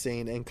so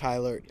insane, and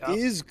Kyler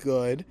is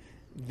good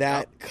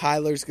that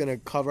Kyler's going to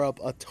cover up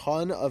a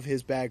ton of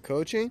his bad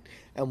coaching,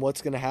 and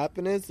what's going to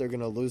happen is they're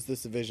going to lose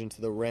this division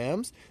to the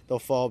Rams. They'll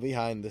fall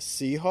behind the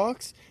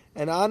Seahawks,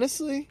 and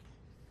honestly,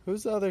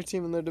 who's the other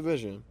team in their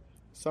division?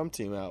 Some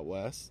team out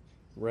west.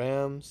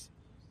 Rams,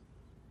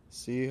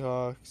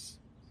 Seahawks,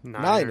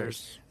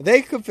 Niners.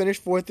 They could finish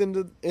fourth in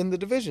the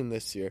division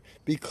this year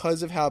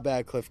because of how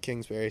bad Cliff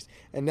Kingsbury is.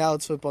 And now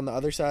let's flip on the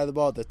other side of the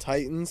ball. The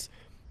Titans,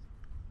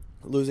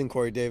 losing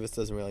Corey Davis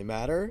doesn't really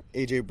matter.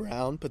 A.J.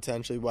 Brown,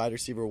 potentially wide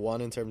receiver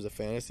 1 in terms of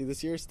fantasy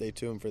this year. Stay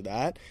tuned for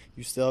that.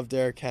 You still have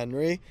Derrick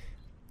Henry.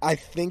 I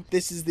think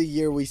this is the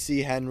year we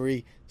see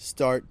Henry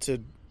start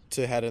to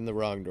head in the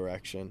wrong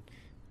direction.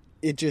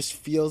 It just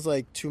feels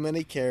like too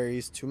many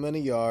carries, too many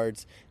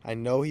yards. I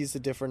know he's a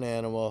different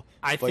animal.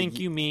 I think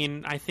you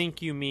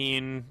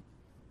mean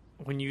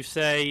when you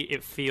say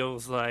it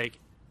feels like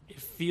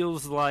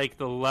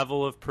the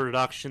level of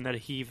production that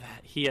he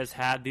has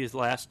had these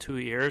last 2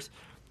 years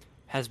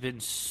has been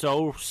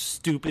so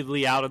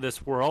stupidly out of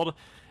this world.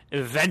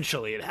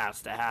 Eventually it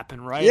has to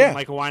happen, right? Yeah.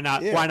 Like, why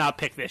not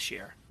pick this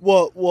year?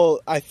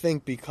 Well, I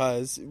think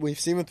because we've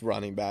seen with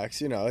running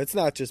backs, it's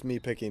not just me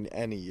picking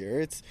any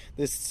year.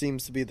 This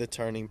seems to be the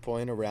turning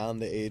point around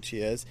the age he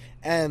is.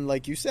 And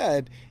like you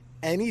said,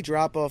 any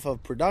drop-off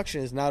of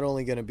production is not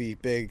only going to be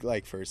big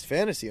like for his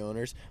fantasy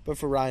owners, but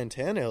for Ryan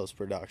Tannehill's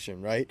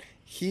production, right?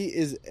 He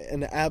is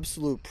an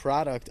absolute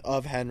product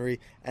of Henry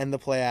and the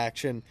play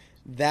action.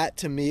 That,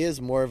 to me, is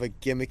more of a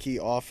gimmicky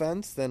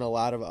offense than a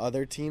lot of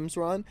other teams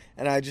run.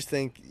 And I just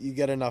think you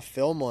get enough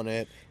film on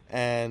it,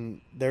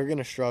 and they're going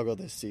to struggle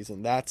this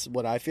season. That's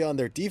what I feel. And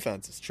their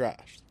defense is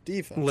trash.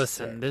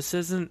 Listen, this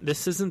isn't the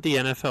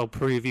NFL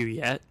preview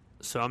yet,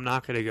 so I'm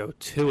not going to go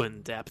too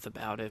in-depth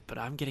about it, but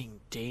I'm getting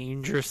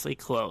dangerously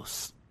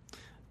close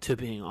to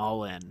being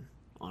all in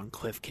on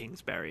Cliff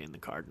Kingsbury and the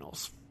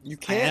Cardinals. You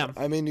can't.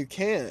 I mean, you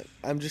can't.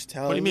 I'm just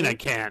telling you. What do you mean I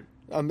can't?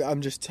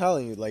 I'm just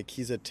telling you, like,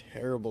 he's a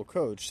terrible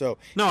coach. So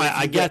no,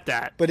 I get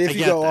that. But if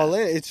you go all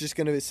in, it's just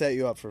going to set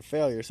you up for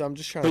failure. So I'm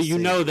just trying to. But you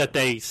know that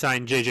they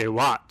signed J.J.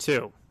 Watt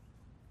too.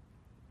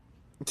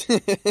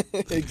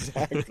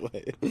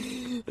 Exactly.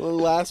 Well,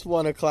 last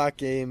 1 o'clock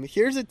game.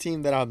 Here's a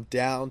team that I'm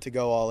down to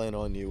go all in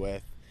on you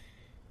with.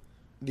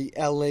 The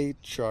L.A.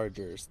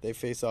 Chargers. They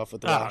face off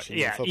with the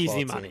Washington football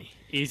team.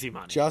 Easy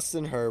money.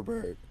 Justin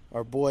Herbert,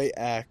 our boy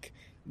Eck.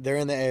 They're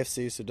in the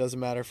AFC, so it doesn't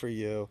matter for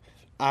you.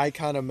 I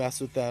kind of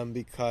mess with them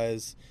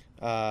because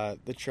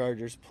the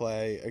Chargers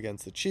play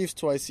against the Chiefs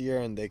twice a year,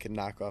 and they can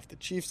knock off the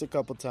Chiefs a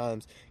couple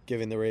times,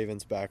 giving the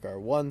Ravens back our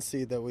 1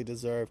 seed that we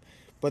deserve.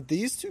 But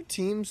these two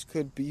teams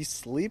could be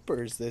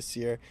sleepers this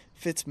year.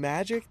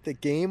 Fitzmagic, the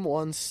Game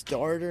 1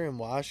 starter in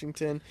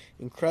Washington,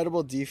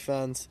 incredible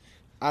defense.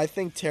 I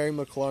think Terry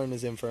McLaurin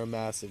is in for a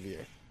massive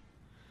year.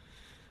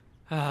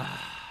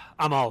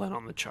 I'm all in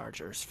on the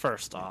Chargers,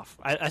 first off.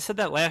 I said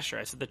that last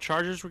year. I said the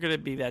Chargers were going to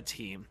be that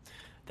team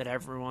that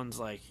everyone's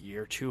like,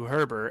 year 2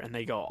 Herbert, and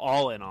they go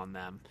all in on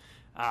them.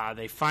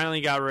 They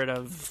finally got rid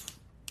of,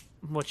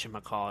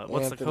 whatchamacallit?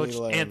 What's the coach?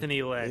 Lynn.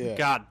 Anthony Lynn. Yeah.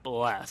 God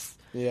bless.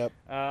 Yep.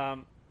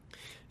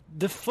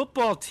 The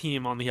football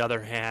team, on the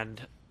other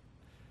hand,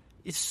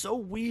 is so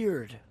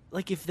weird.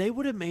 Like, if they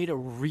would have made a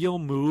real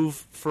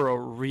move for a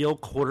real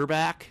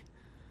quarterback,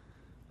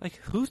 like,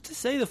 who's to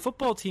say the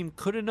football team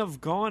couldn't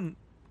have gone,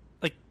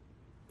 like,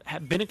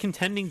 been a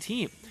contending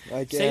team.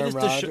 Like Say Aaron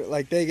this Rodgers,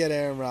 like they get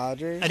Aaron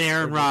Rodgers, an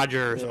Aaron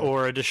Rodgers yeah.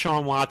 or a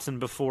Deshaun Watson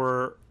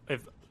before,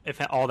 if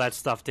all that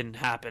stuff didn't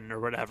happen or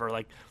whatever.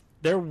 Like,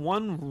 they're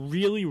one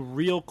really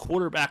real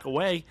quarterback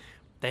away.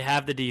 They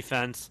have the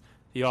defense.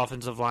 The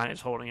offensive line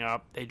is holding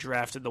up. They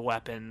drafted the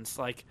weapons.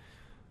 Like,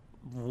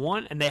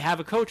 and they have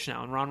a coach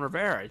now in Ron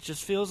Rivera. It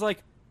just feels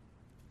like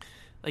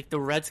the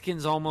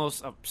Redskins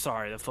almost. Oh,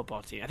 sorry, the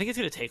football team. I think it's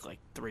going to take like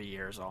 3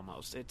 years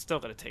almost. It's still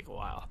going to take a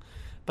while,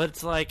 but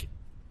it's like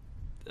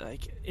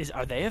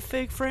are they a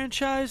fake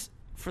franchise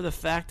for the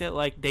fact that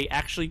like they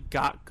actually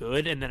got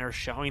good and then are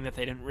showing that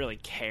they didn't really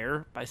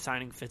care by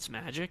signing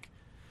Fitzmagic?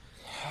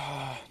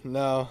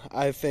 No,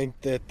 I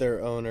think that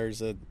their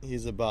owner's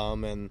he's a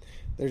bum and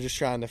they're just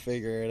trying to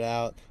figure it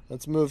out.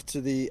 Let's move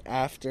to the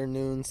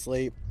afternoon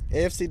slate.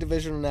 AFC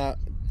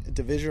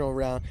divisional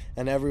round,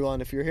 and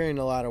everyone, if you're hearing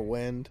a lot of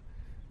wind,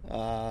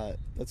 that's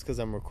because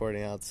I'm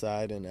recording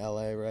outside in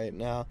LA right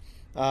now.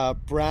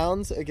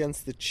 Browns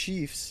against the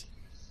Chiefs,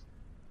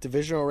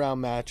 divisional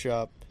round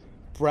matchup.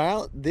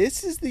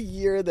 This is the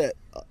year that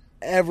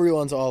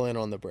everyone's all in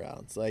on the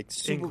Browns, like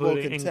Super Bowl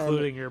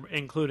contender,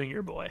 including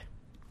your boy.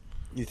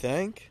 You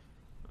think?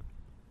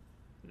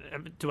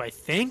 Do I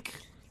think?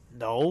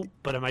 No,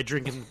 but am I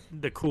drinking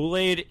the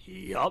Kool-Aid?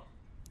 Yup.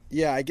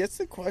 Yeah, I guess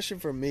the question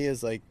for me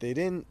is like they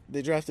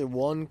drafted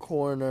one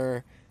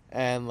corner,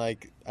 and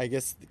like I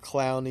guess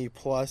Clowney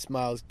plus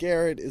Myles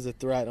Garrett is a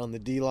threat on the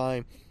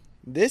D-line.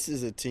 This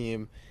is a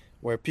team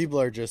where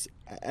people are just,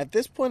 at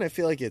this point I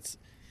feel like it's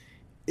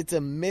a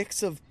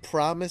mix of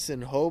promise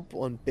and hope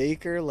on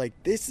Baker. Like,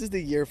 this is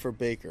the year for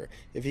Baker.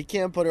 If he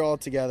can't put it all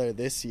together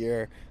this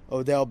year,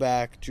 Odell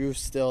back, Drew's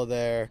still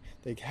there.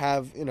 They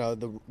have,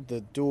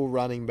 the dual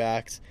running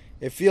backs.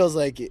 It feels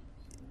like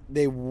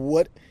they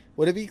would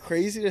it be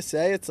crazy to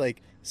say it's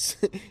like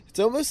it's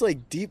almost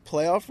like deep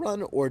playoff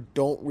run or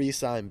don't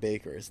re-sign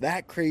Baker? Is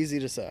that crazy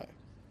to say?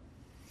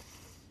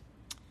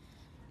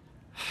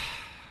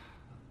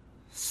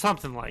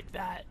 Something like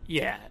that.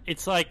 Yeah,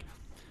 it's like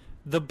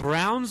the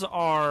Browns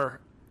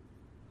are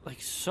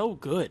like so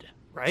good,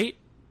 right?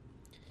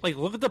 Like,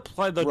 look at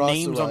the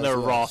names on their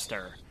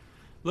roster.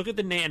 Look at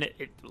the name.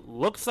 It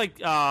looks like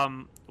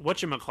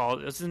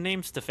whatchamacallit. Is his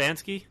name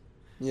Stefanski?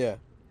 Yeah.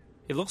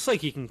 It looks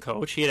like he can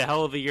coach. He had a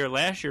hell of a year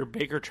last year.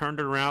 Baker turned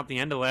it around at the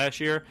end of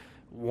last year,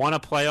 won a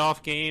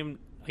playoff game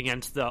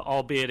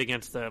albeit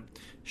against the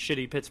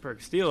shitty Pittsburgh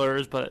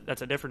Steelers, but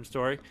that's a different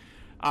story.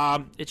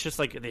 It's just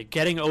like they're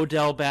getting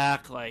Odell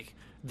back. Like,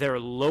 they're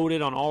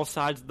loaded on all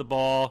sides of the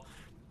ball.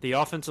 The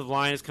offensive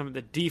line is coming.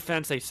 The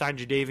defense, they signed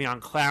Jadeveon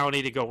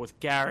Clowney to go with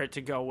Garrett,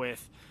 to go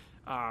with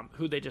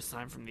who they just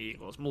signed from the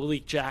Eagles,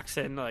 Malik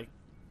Jackson. Like,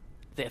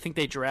 I think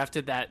they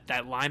drafted that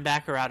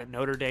linebacker out of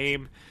Notre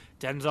Dame,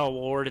 Denzel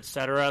Ward,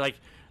 etc. Like,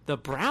 the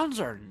Browns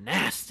are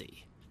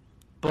nasty,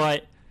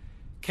 but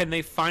can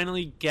they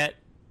finally get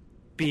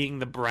being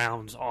the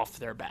Browns off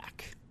their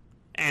back?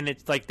 And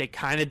it's like they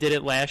kind of did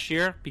it last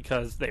year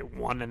because they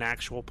won an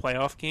actual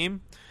playoff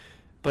game.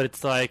 But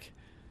it's like,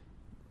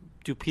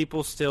 do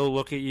people still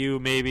look at you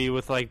maybe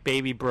with like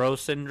baby bro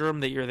syndrome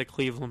that you're the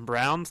Cleveland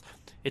Browns?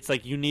 It's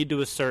like you need to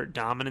assert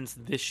dominance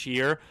this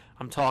year.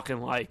 I'm talking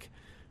like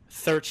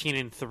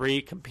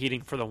 13-3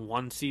 competing for the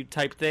 1 seed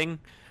type thing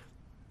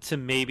to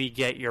maybe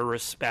get your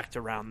respect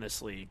around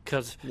this league.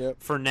 Because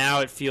for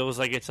now it feels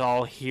like it's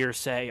all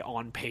hearsay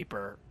on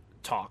paper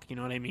talk. You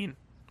know what I mean?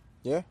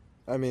 Yeah.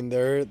 I mean,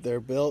 they're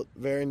built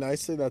very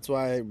nicely. That's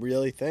why I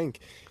really think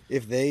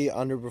if they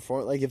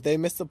underperform, like if they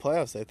miss the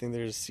playoffs, I think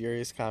there's a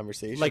serious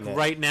conversation. Like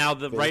right now,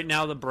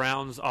 the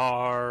Browns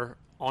are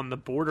on the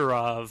border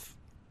of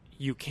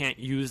you can't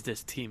use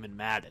this team in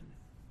Madden.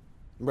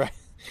 Right.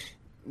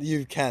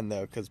 You can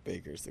though, because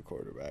Baker's the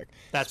quarterback.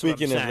 That's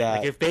Speaking what I'm saying. of that,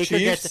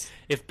 like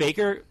if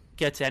Baker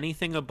gets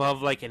anything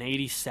above like an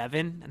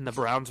 87 and the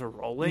Browns are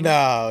rolling,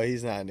 no,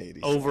 he's not an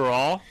 87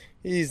 overall.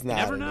 He's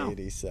not an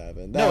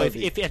 87.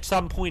 If at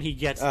some point he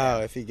gets there.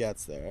 Oh, if he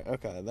gets there.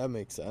 Okay, that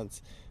makes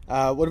sense.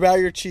 What about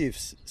your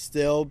Chiefs?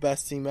 Still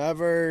best team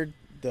ever?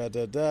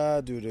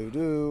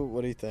 Do.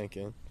 What are you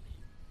thinking?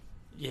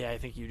 Yeah, I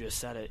think you just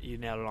said it. You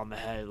nailed it on the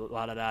head.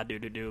 La-da-da,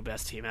 do,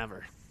 best team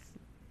ever.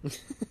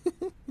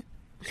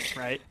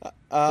 Right?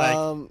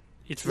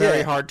 It's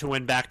very hard to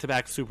win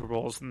back-to-back Super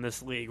Bowls in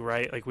this league,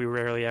 right? Like, we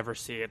rarely ever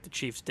see it. The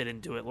Chiefs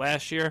didn't do it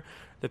last year.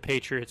 The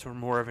Patriots were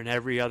more of an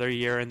every other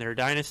year in their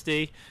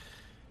dynasty.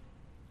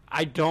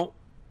 I'm going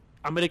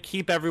to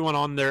keep everyone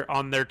on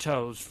their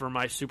toes for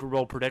my Super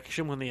Bowl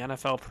prediction when the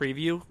NFL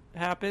preview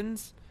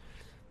happens.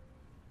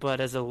 But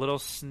as a little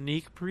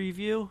sneak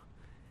preview,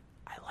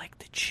 I like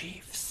the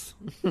Chiefs.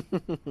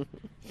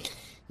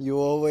 You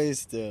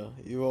always do.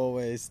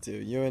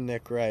 You and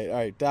Nick, right. All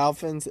right,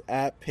 Dolphins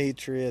at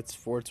Patriots,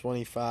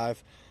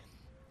 425.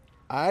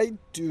 I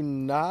do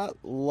not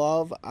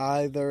love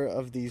either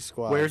of these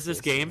squads. Where's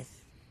this game?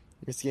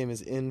 This game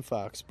is in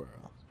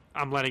Foxborough.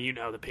 I'm letting you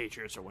know the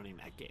Patriots are winning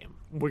that game.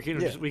 We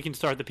can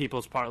start the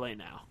People's Parlay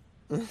now.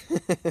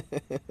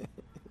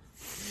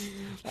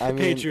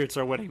 Patriots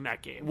are winning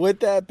that game.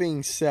 With that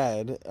being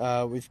said,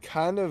 we've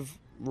kind of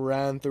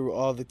ran through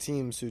all the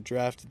teams who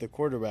drafted the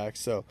quarterback.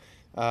 So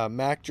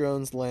Mac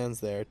Jones lands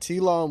there.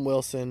 T-Law and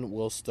Wilson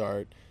will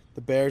start.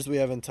 The Bears we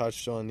haven't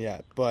touched on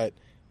yet. But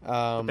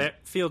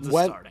Fields is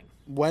starting.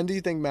 When do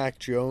you think Mac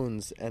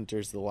Jones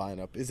enters the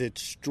lineup? Is it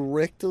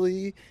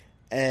strictly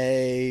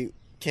a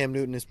Cam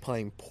Newton is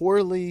playing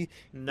poorly?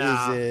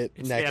 Nah, is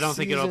it next I don't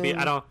think it'll be.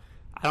 season? I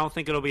don't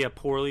think it'll be a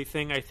poorly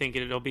thing. I think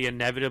it'll be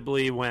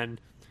inevitably when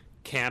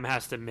Cam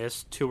has to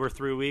miss 2 or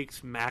 3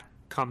 weeks. Mac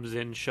comes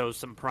in, shows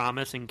some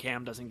promise, and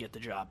Cam doesn't get the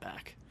job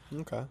back.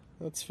 Okay,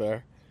 that's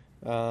fair.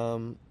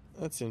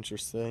 That's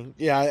interesting.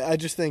 Yeah, I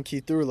just think he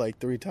threw like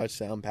 3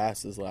 touchdown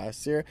passes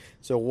last year,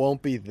 so it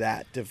won't be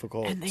that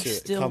difficult. And they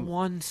still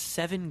won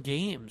 7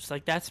 games.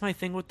 Like, that's my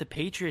thing with the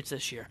Patriots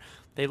this year.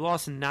 They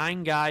lost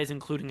 9 guys,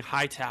 including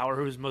Hightower,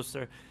 who's most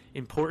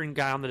important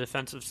guy on the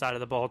defensive side of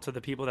the ball, to the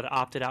people that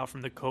opted out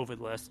from the COVID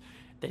list.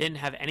 They didn't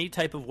have any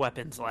type of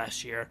weapons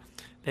last year.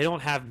 They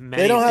don't have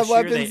many. They don't have this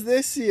year. weapons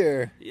this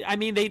year. I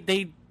mean,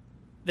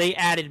 they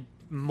added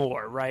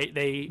more, right?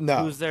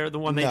 Who's there? The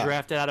one they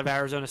drafted out of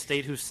Arizona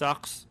State who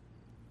sucks.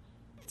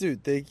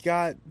 Dude, they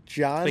got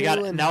John. They got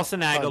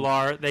Nelson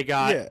Aguilar. They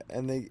got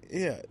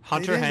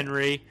Hunter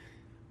Henry.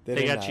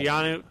 They got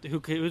Giannu,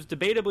 who's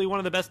debatably one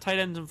of the best tight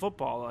ends in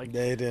football. Like,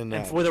 they didn't.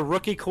 And with a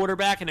rookie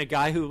quarterback and a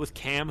guy who was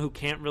Cam, who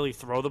can't really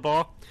throw the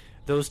ball,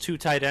 those 2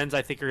 tight ends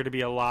I think are going to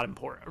be a lot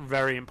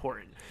very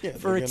important. Yeah,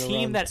 for a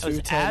team that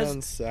was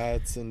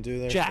sets and do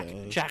their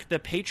thing. Jack, the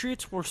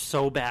Patriots were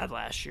so bad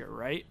last year,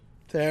 right?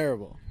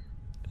 Terrible.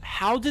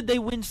 How did they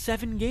win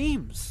 7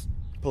 games?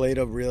 Played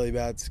a really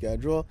bad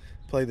schedule.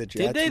 Played the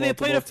Jets. Did they? They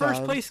played a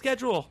first place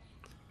schedule.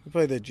 They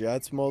played the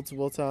Jets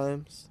multiple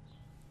times.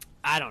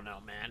 I don't know,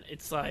 man.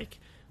 It's like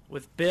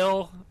with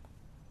Bill,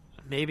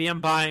 maybe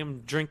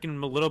I'm drinking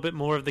a little bit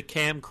more of the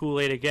Cam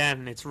Kool-Aid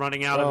again. It's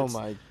running out of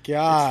my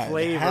God. its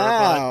flavor.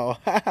 How?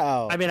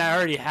 I mean, I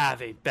already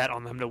have a bet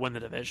on them to win the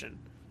division.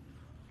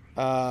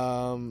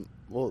 Well,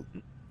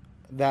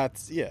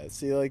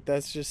 see, like,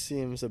 that just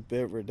seems a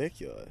bit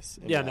ridiculous.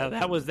 Yeah, no,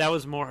 that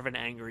was more of an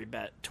angry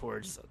bet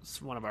towards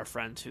one of our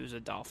friends who's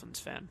a Dolphins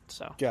fan.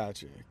 So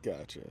Gotcha.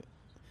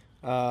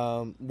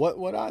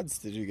 What odds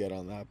did you get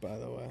on that, by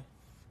the way?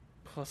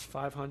 Plus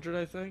 500,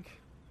 I think.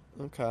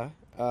 Okay.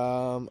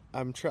 I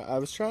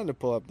was trying to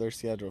pull up their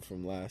schedule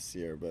from last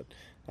year, but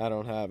I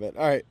don't have it.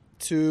 All right,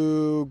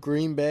 to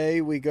Green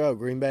Bay we go.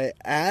 Green Bay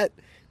at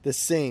the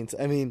Saints.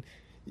 I mean,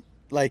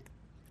 like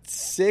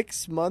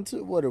 6 months.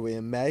 What are we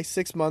in May?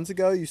 6 months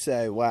ago, you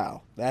say,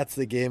 "Wow, that's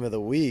the game of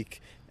the week,"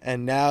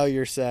 and now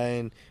you're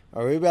saying,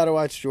 "Are we about to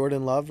watch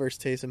Jordan Love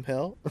versus Taysom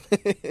Hill?"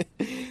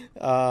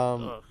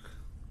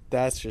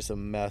 That's just a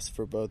mess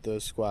for both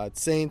those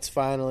squads. Saints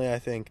finally, I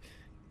think.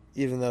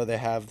 Even though they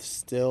have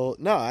still...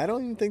 No, I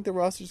don't even think the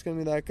roster's going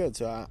to be that good.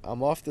 So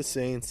I'm off the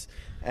Saints.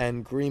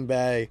 And Green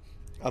Bay,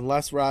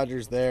 unless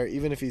Rodgers there,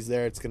 even if he's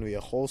there, it's going to be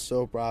a whole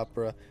soap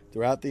opera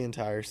throughout the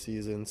entire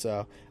season.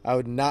 So I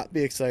would not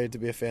be excited to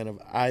be a fan of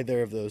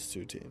either of those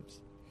 2 teams.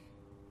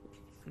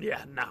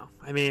 Yeah, no.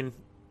 I mean,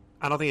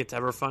 I don't think it's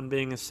ever fun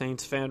being a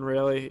Saints fan,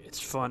 really.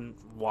 It's fun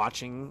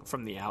watching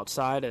from the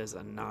outside as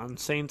a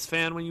non-Saints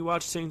fan when you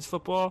watch Saints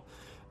football.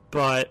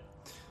 But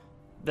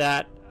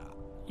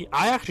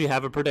I actually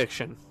have a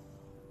prediction.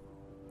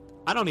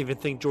 I don't even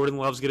think Jordan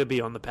Love's going to be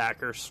on the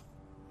Packers.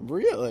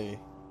 Really?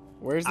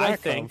 Where's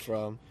that come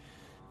from?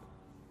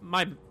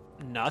 My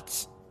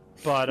nuts.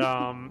 But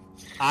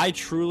I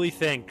truly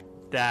think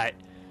that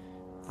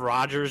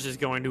Rodgers is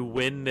going to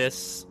win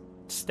this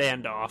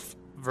standoff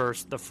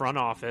versus the front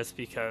office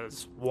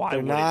because why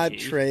would he? They're not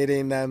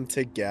trading them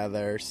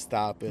together.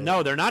 Stop it.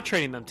 No, they're not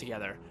trading them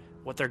together.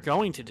 What they're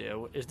going to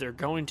do is they're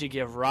going to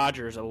give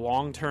Rodgers a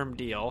long-term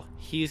deal.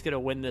 He's going to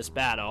win this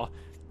battle,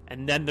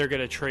 and then they're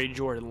going to trade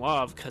Jordan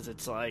Love because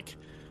it's like,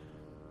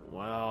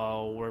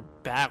 well, we're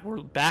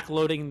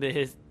backloading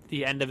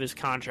the end of his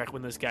contract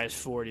when this guy's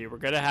 40. We're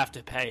going to have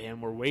to pay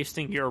him. We're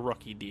wasting your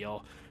rookie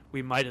deal.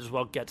 We might as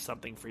well get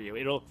something for you.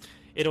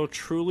 It'll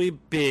truly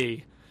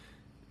be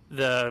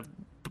the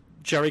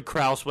Jerry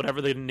Krause,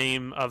 whatever the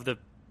name of the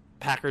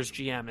Packers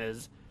GM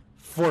is,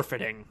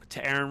 forfeiting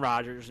to Aaron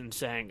Rodgers and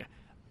saying,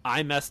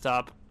 I messed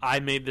up. I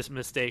made this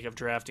mistake of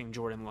drafting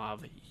Jordan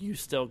Love. You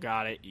still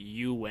got it.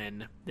 You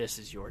win. This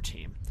is your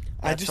team.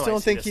 I just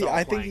don't think he.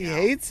 I think he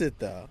hates it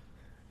though.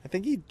 I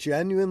think he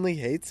genuinely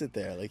hates it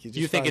there. Like,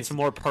 you think it's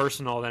more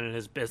personal than it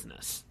is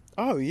business?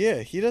 Oh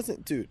yeah, he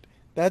doesn't, dude.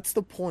 That's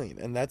the point,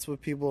 and that's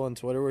what people on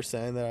Twitter were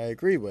saying that I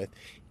agree with.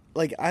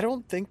 Like, I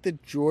don't think the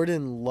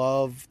Jordan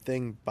Love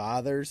thing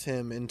bothers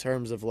him in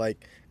terms of,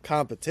 like,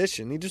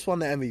 competition. He just won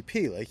the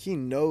MVP. Like, he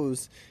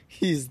knows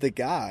he's the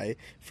guy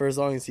for as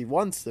long as he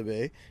wants to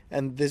be,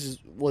 and this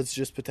was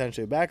just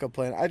potentially a backup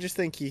plan. I just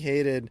think he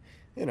hated,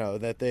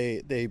 that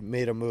they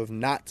made a move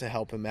not to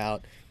help him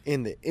out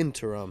in the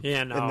interim.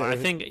 Yeah, no, I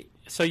think...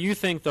 So you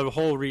think the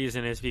whole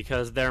reason is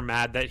because they're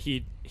mad that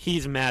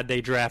he's mad they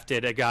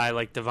drafted a guy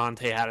like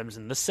Devontae Adams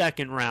in the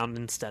second round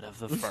instead of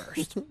the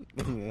first.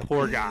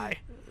 Poor guy.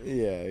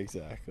 Yeah,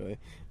 exactly.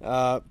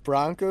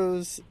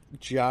 Broncos,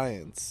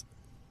 Giants.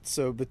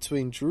 So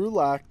between Drew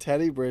Lock,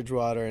 Teddy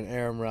Bridgewater, and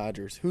Aaron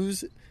Rodgers,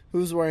 who's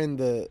wearing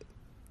the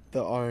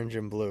orange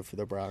and blue for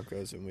the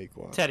Broncos in Week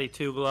 1? Teddy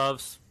two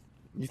gloves.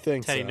 You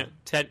think Teddy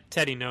so?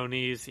 Teddy no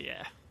knees.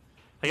 Yeah.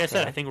 Like I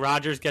said, I think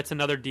Rodgers gets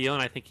another deal,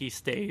 and I think he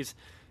stays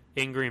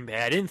in Green Bay.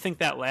 I didn't think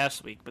that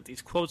last week, but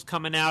these quotes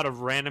coming out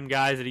of random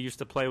guys that he used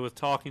to play with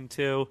talking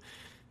to,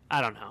 I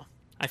don't know.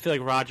 I feel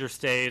like Rodgers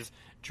stays.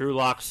 Drew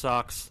Lock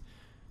sucks.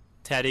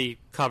 Teddy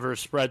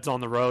covers spreads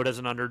on the road as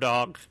an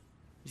underdog.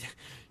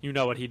 You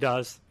know what he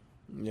does.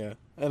 Yeah,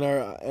 and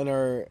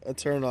our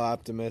eternal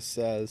optimist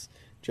says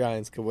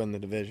Giants could win the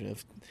division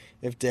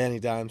if Danny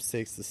Dimes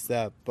takes the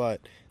step,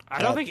 but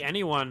I don't think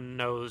anyone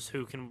knows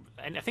who can.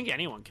 I think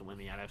anyone can win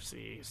the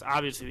NFC. So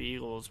obviously, the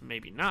Eagles,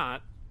 maybe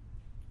not,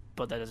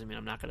 but that doesn't mean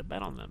I'm not going to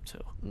bet on them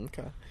too.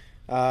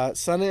 Okay.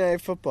 Sunday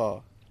Night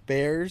Football,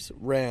 Bears,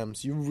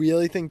 Rams. You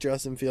really think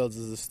Justin Fields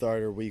is the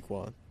starter Week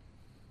 1?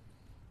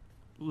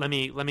 Let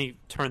me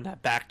turn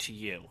that back to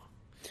you.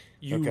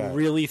 You Okay.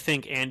 really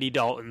think Andy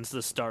Dalton's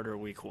the starter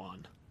Week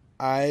 1?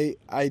 I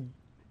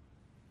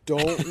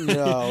don't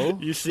know.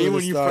 You see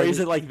when you phrase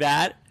it like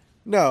that?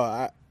 No,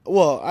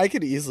 I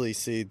could easily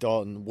see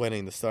Dalton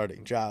winning the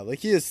starting job. Like,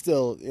 he is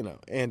still,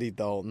 Andy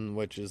Dalton,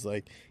 which is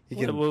like he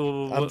can.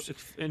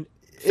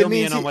 Fill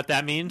me in on what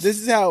that means. This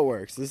is how it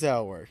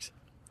works.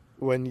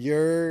 When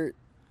you're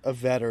a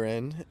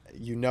veteran,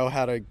 you know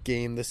how to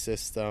game the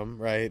system,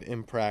 right,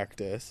 in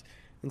practice.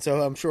 And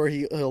so I'm sure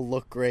he'll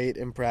look great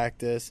in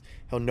practice.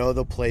 He'll know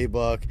the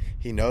playbook.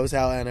 He knows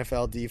how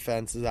NFL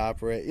defenses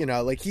operate.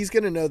 Like, he's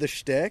going to know the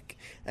shtick,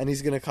 and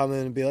he's going to come in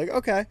and be like,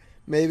 okay,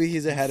 maybe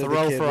he's ahead of the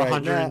kid Throw for right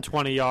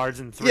 120 yards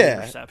and 3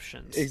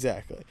 interceptions.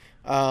 Exactly.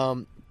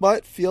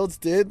 But Fields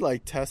did,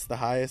 test the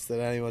highest that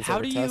anyone's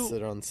ever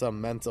tested on some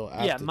mental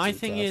aptitude Yeah, my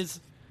thing test. is,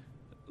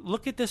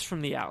 look at this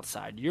from the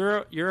outside.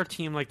 You're a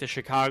team like the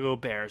Chicago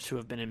Bears, who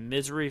have been in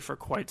misery for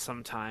quite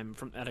some time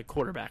at a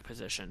quarterback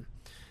position.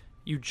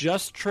 You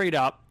just trade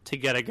up to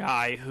get a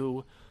guy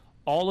who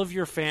all of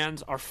your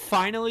fans are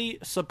finally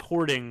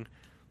supporting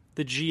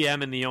the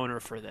GM and the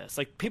owner for this.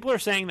 Like, people are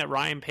saying that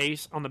Ryan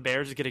Pace on the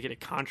Bears is going to get a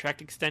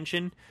contract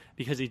extension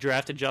because he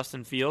drafted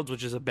Justin Fields,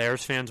 which is a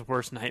Bears fan's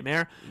worst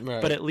nightmare.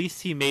 Right. But at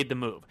least he made the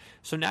move.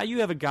 So now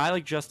you have a guy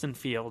like Justin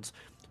Fields,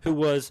 who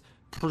was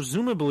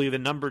presumably the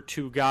number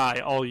 2 guy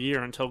all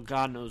year until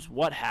God knows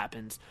what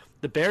happens.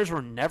 The Bears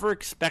were never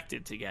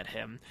expected to get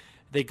him.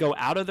 They go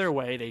out of their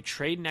way. They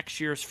trade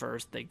next year's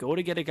first. They go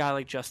to get a guy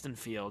like Justin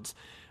Fields.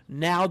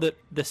 Now that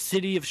the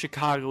city of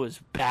Chicago is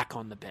back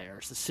on the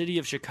Bears, the city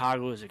of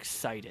Chicago is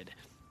excited.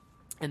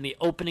 And the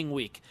opening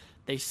week,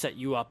 they set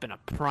you up in a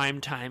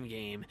primetime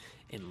game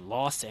in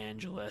Los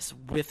Angeles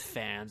with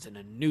fans in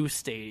a new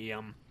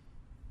stadium.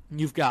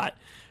 You've got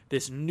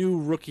this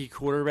new rookie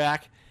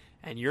quarterback,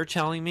 and you're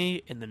telling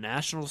me in the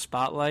national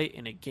spotlight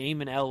in a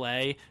game in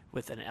L.A.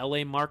 with an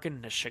L.A. market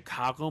and a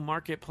Chicago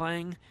market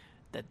playing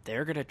that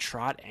they're going to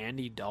trot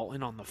Andy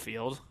Dalton on the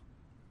field?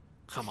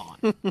 Come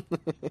on.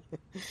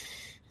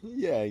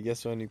 Yeah, I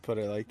guess when you put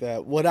it like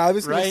that. What I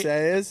was going to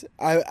say is,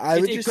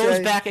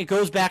 It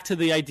goes back to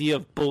the idea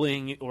of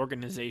bullying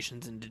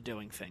organizations into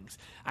doing things.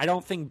 I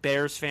don't think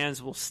Bears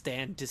fans will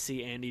stand to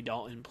see Andy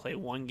Dalton play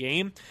one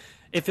game.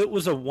 If it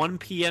was a 1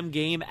 p.m.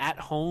 game at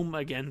home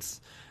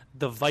against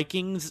the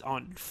Vikings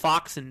on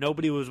Fox and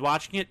nobody was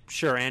watching it,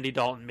 sure, Andy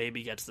Dalton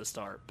maybe gets the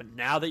start. But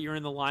now that you're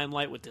in the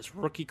limelight with this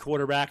rookie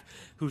quarterback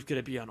who's going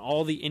to be on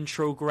all the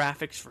intro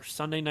graphics for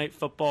Sunday Night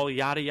Football,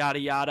 yada, yada,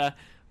 yada,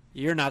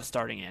 you're not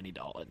starting Andy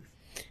Dalton.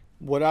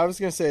 What I was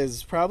going to say is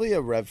it's probably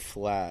a red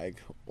flag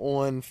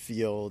on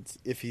Fields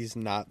if he's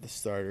not the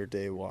starter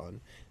day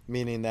 1,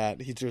 meaning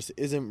that he just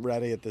isn't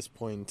ready at this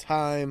point in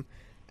time,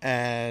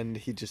 and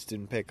he just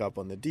didn't pick up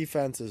on the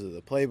defenses or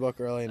the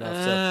playbook early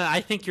enough. I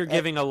think you're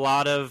giving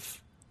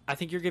I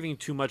think you're giving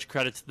too much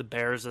credit to the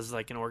Bears as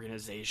like an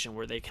organization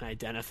where they can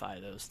identify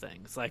those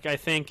things. Like, I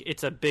think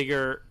it's a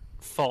bigger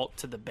fault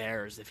to the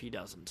Bears if he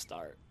doesn't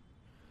start.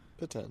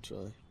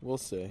 Potentially. We'll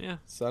see. Yeah.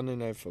 Sunday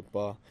Night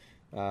Football.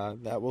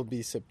 That will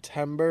be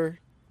September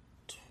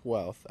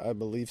 12th, I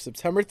believe.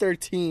 September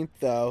 13th,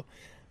 though.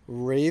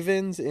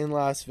 Ravens in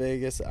Las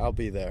Vegas. I'll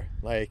be there.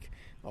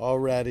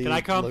 Already. Can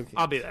I come?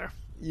 I'll be there.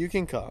 You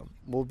can come.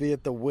 We'll be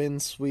at the Wynn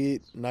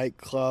Suite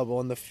nightclub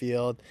on the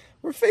field.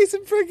 We're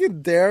facing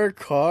freaking Derek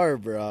Carr,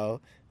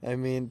 bro. I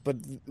mean, but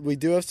we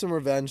do have some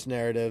revenge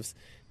narratives.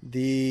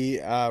 The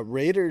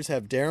Raiders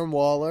have Darren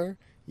Waller,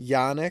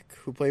 Yannick,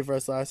 who played for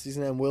us last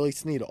season, and Willie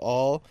Snead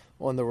all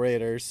on the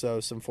Raiders. So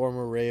some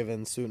former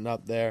Ravens suiting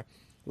up there.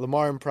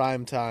 Lamar in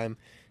prime time.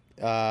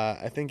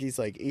 I think he's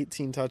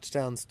 18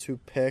 touchdowns, 2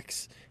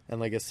 picks,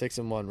 and a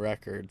 6-1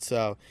 record.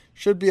 So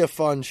should be a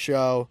fun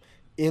show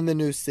in the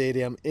new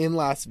stadium in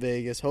Las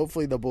Vegas.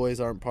 Hopefully the boys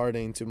aren't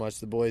partying too much.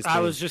 The boys. I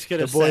was just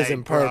gonna say, the boys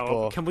in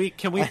purple. Bro,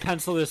 can we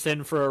pencil this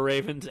in for a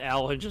Ravens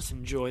L and just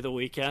enjoy the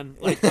weekend?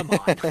 Come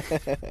on.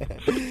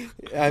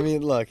 I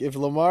mean, look, if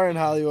Lamar and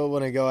Hollywood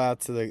want to go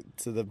out to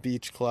the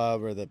beach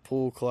club or the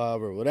pool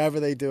club or whatever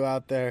they do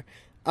out there,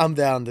 I'm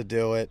down to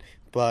do it.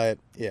 But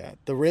yeah,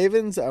 the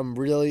Ravens, I'm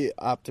really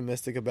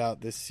optimistic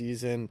about this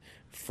season.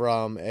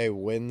 from a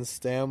win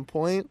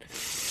standpoint.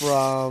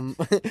 From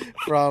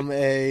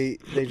they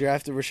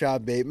drafted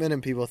Rashad Bateman,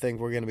 and people think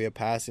we're going to be a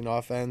passing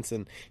offense,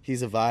 and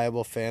he's a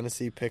viable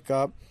fantasy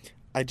pickup.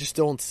 I just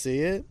don't see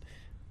it.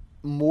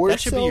 That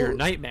should be your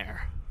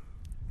nightmare.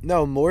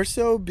 No, more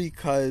so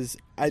because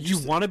you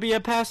want to be a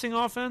passing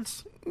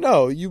offense?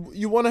 No,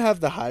 you want to have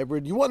the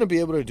hybrid. You want to be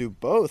able to do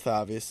both,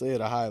 obviously,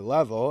 at a high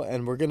level,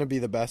 and we're going to be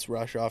the best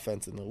rush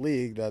offense in the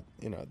league.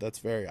 That's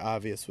very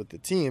obvious with the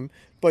team,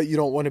 but you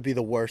don't want to be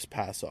the worst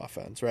pass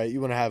offense, right?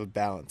 You want to have a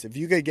balance. If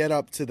you could get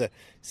up to the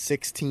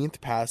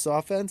 16th pass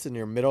offense and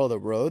you're middle of the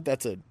road,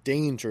 that's a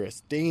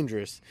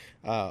dangerous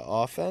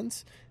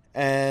offense.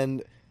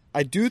 And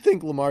I do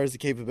think Lamar has the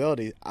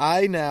capability.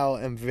 I now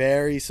am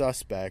very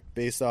suspect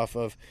based off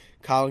of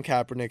Colin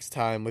Kaepernick's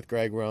time with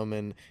Greg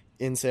Roman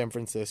in San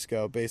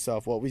Francisco, based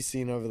off what we've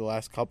seen over the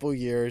last couple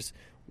years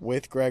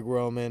with Greg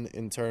Roman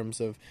in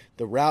terms of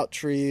the route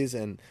trees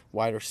and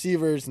wide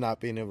receivers not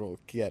being able to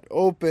get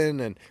open,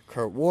 and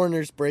Kurt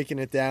Warner's breaking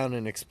it down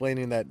and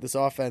explaining that this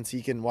offense,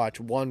 he can watch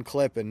one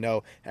clip and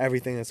know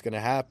everything that's going to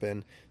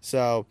happen.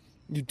 So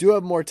you do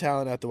have more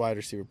talent at the wide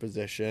receiver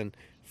position.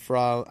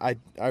 I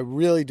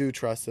really do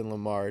trust in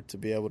Lamar to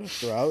be able to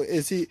throw.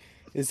 Is he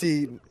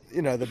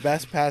the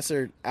best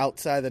passer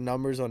outside the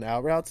numbers on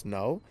out routes?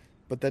 No.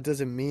 But that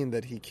doesn't mean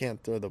that he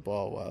can't throw the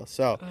ball well.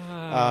 So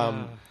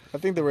I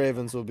think the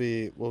Ravens will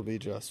be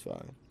just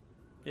fine.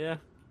 Yeah.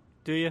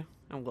 Do you?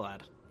 I'm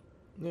glad.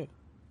 Yeah.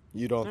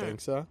 You don't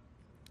think so?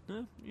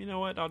 You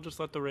know what? I'll just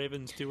let the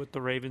Ravens do what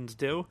the Ravens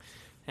do.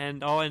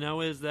 And all I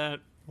know is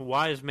that a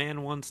wise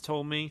man once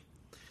told me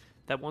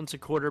that once a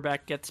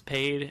quarterback gets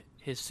paid,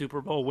 his Super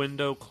Bowl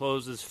window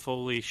closes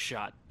fully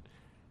shut.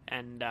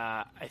 And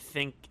I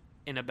think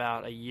in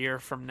about a year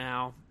from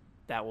now,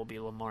 that will be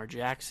Lamar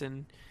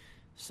Jackson.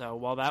 So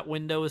while that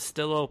window is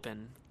still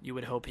open, you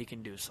would hope he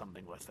can do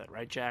something with it,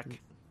 right,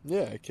 Jack?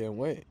 Yeah, I can't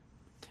wait.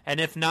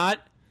 And if not,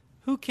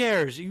 who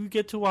cares? You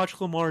get to watch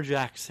Lamar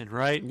Jackson,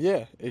 right?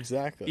 Yeah,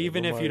 exactly.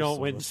 Even if you don't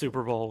win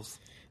Super Bowls.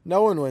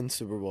 No one wins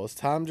Super Bowls.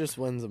 Tom just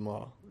wins them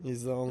all.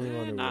 He's the only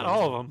one who not wins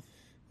all of them.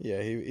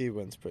 Yeah, he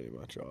wins pretty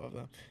much all of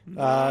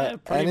them.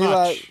 Pretty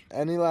much.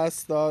 Any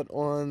last thought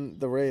on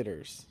the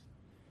Raiders?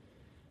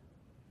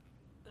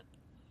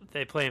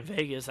 They play in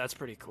Vegas. That's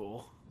pretty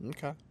cool.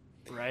 Okay.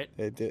 Right?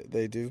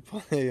 They do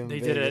play in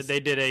Vegas. They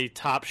did a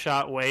Top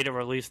Shot way to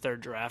release their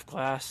draft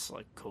class.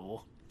 Like,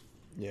 cool.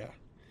 Yeah.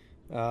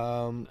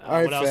 All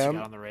right, what else you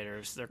got on the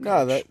Raiders? Their coach.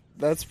 No,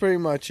 that's pretty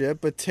much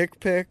it. But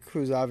TickPick,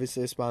 who's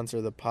obviously a sponsor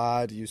of the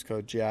pod, use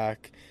code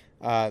Jack.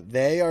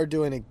 They are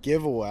doing a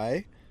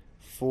giveaway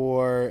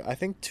for, I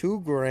think,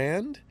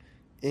 $2,000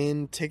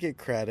 in ticket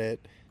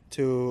credit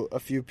to a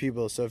few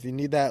people. So if you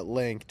need that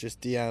link, just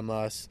DM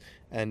us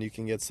and you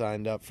can get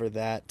signed up for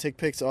that.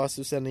 TickPick's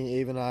also sending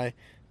Abe and I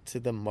to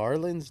the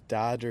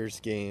Marlins-Dodgers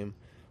game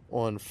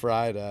on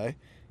Friday.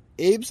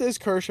 Abe says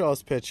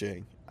Kershaw's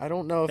pitching. I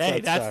don't know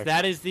if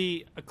that is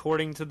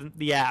according to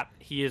the app,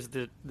 he is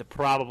the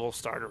probable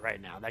starter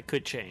right now. That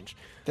could change.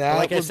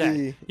 Like I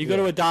said, you go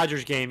to a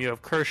Dodgers game, you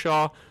have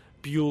Kershaw,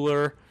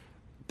 Buehler,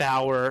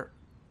 Bauer,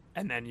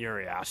 and then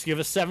Urias. You have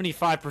a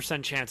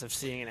 75% chance of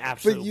seeing an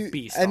absolute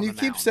beast. And you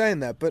keep mound. saying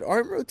that, but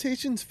aren't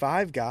rotations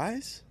 5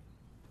 guys?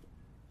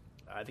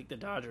 I think the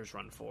Dodgers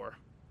run 4.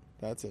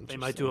 That's interesting.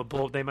 They might do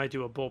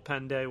a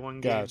bullpen day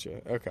one game.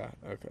 Gotcha. Okay.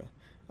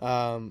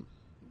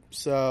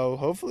 So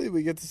hopefully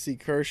we get to see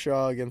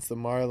Kershaw against the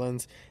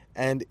Marlins.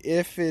 And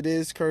if it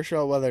is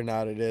Kershaw, whether or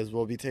not it is,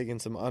 we'll be taking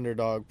some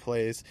underdog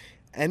plays.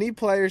 Any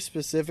players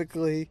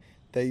specifically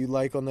that you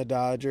like on the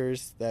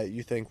Dodgers that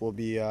you think will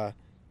be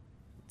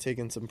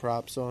taking some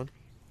props on?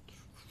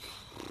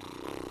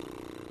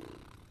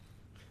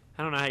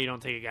 I don't know how you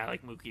don't take a guy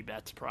like Mookie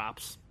Betts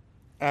props.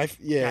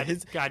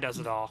 His guy does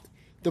it all.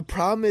 The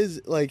problem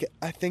is,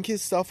 I think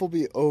his stuff will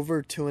be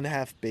over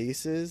 2.5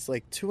 bases.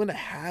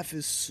 2.5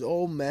 is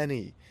so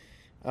many.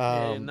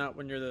 Not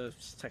when you're the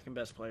second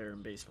best player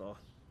in baseball.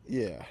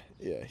 Yeah,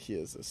 he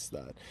is a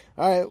stud.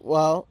 All right,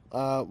 well,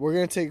 we're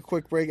going to take a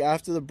quick break.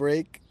 After the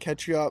break,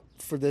 catch you up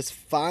for this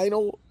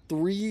final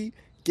 3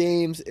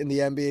 games in the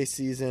NBA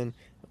season.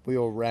 We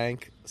will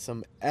rank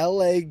some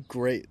LA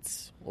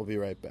greats. We'll be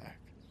right back.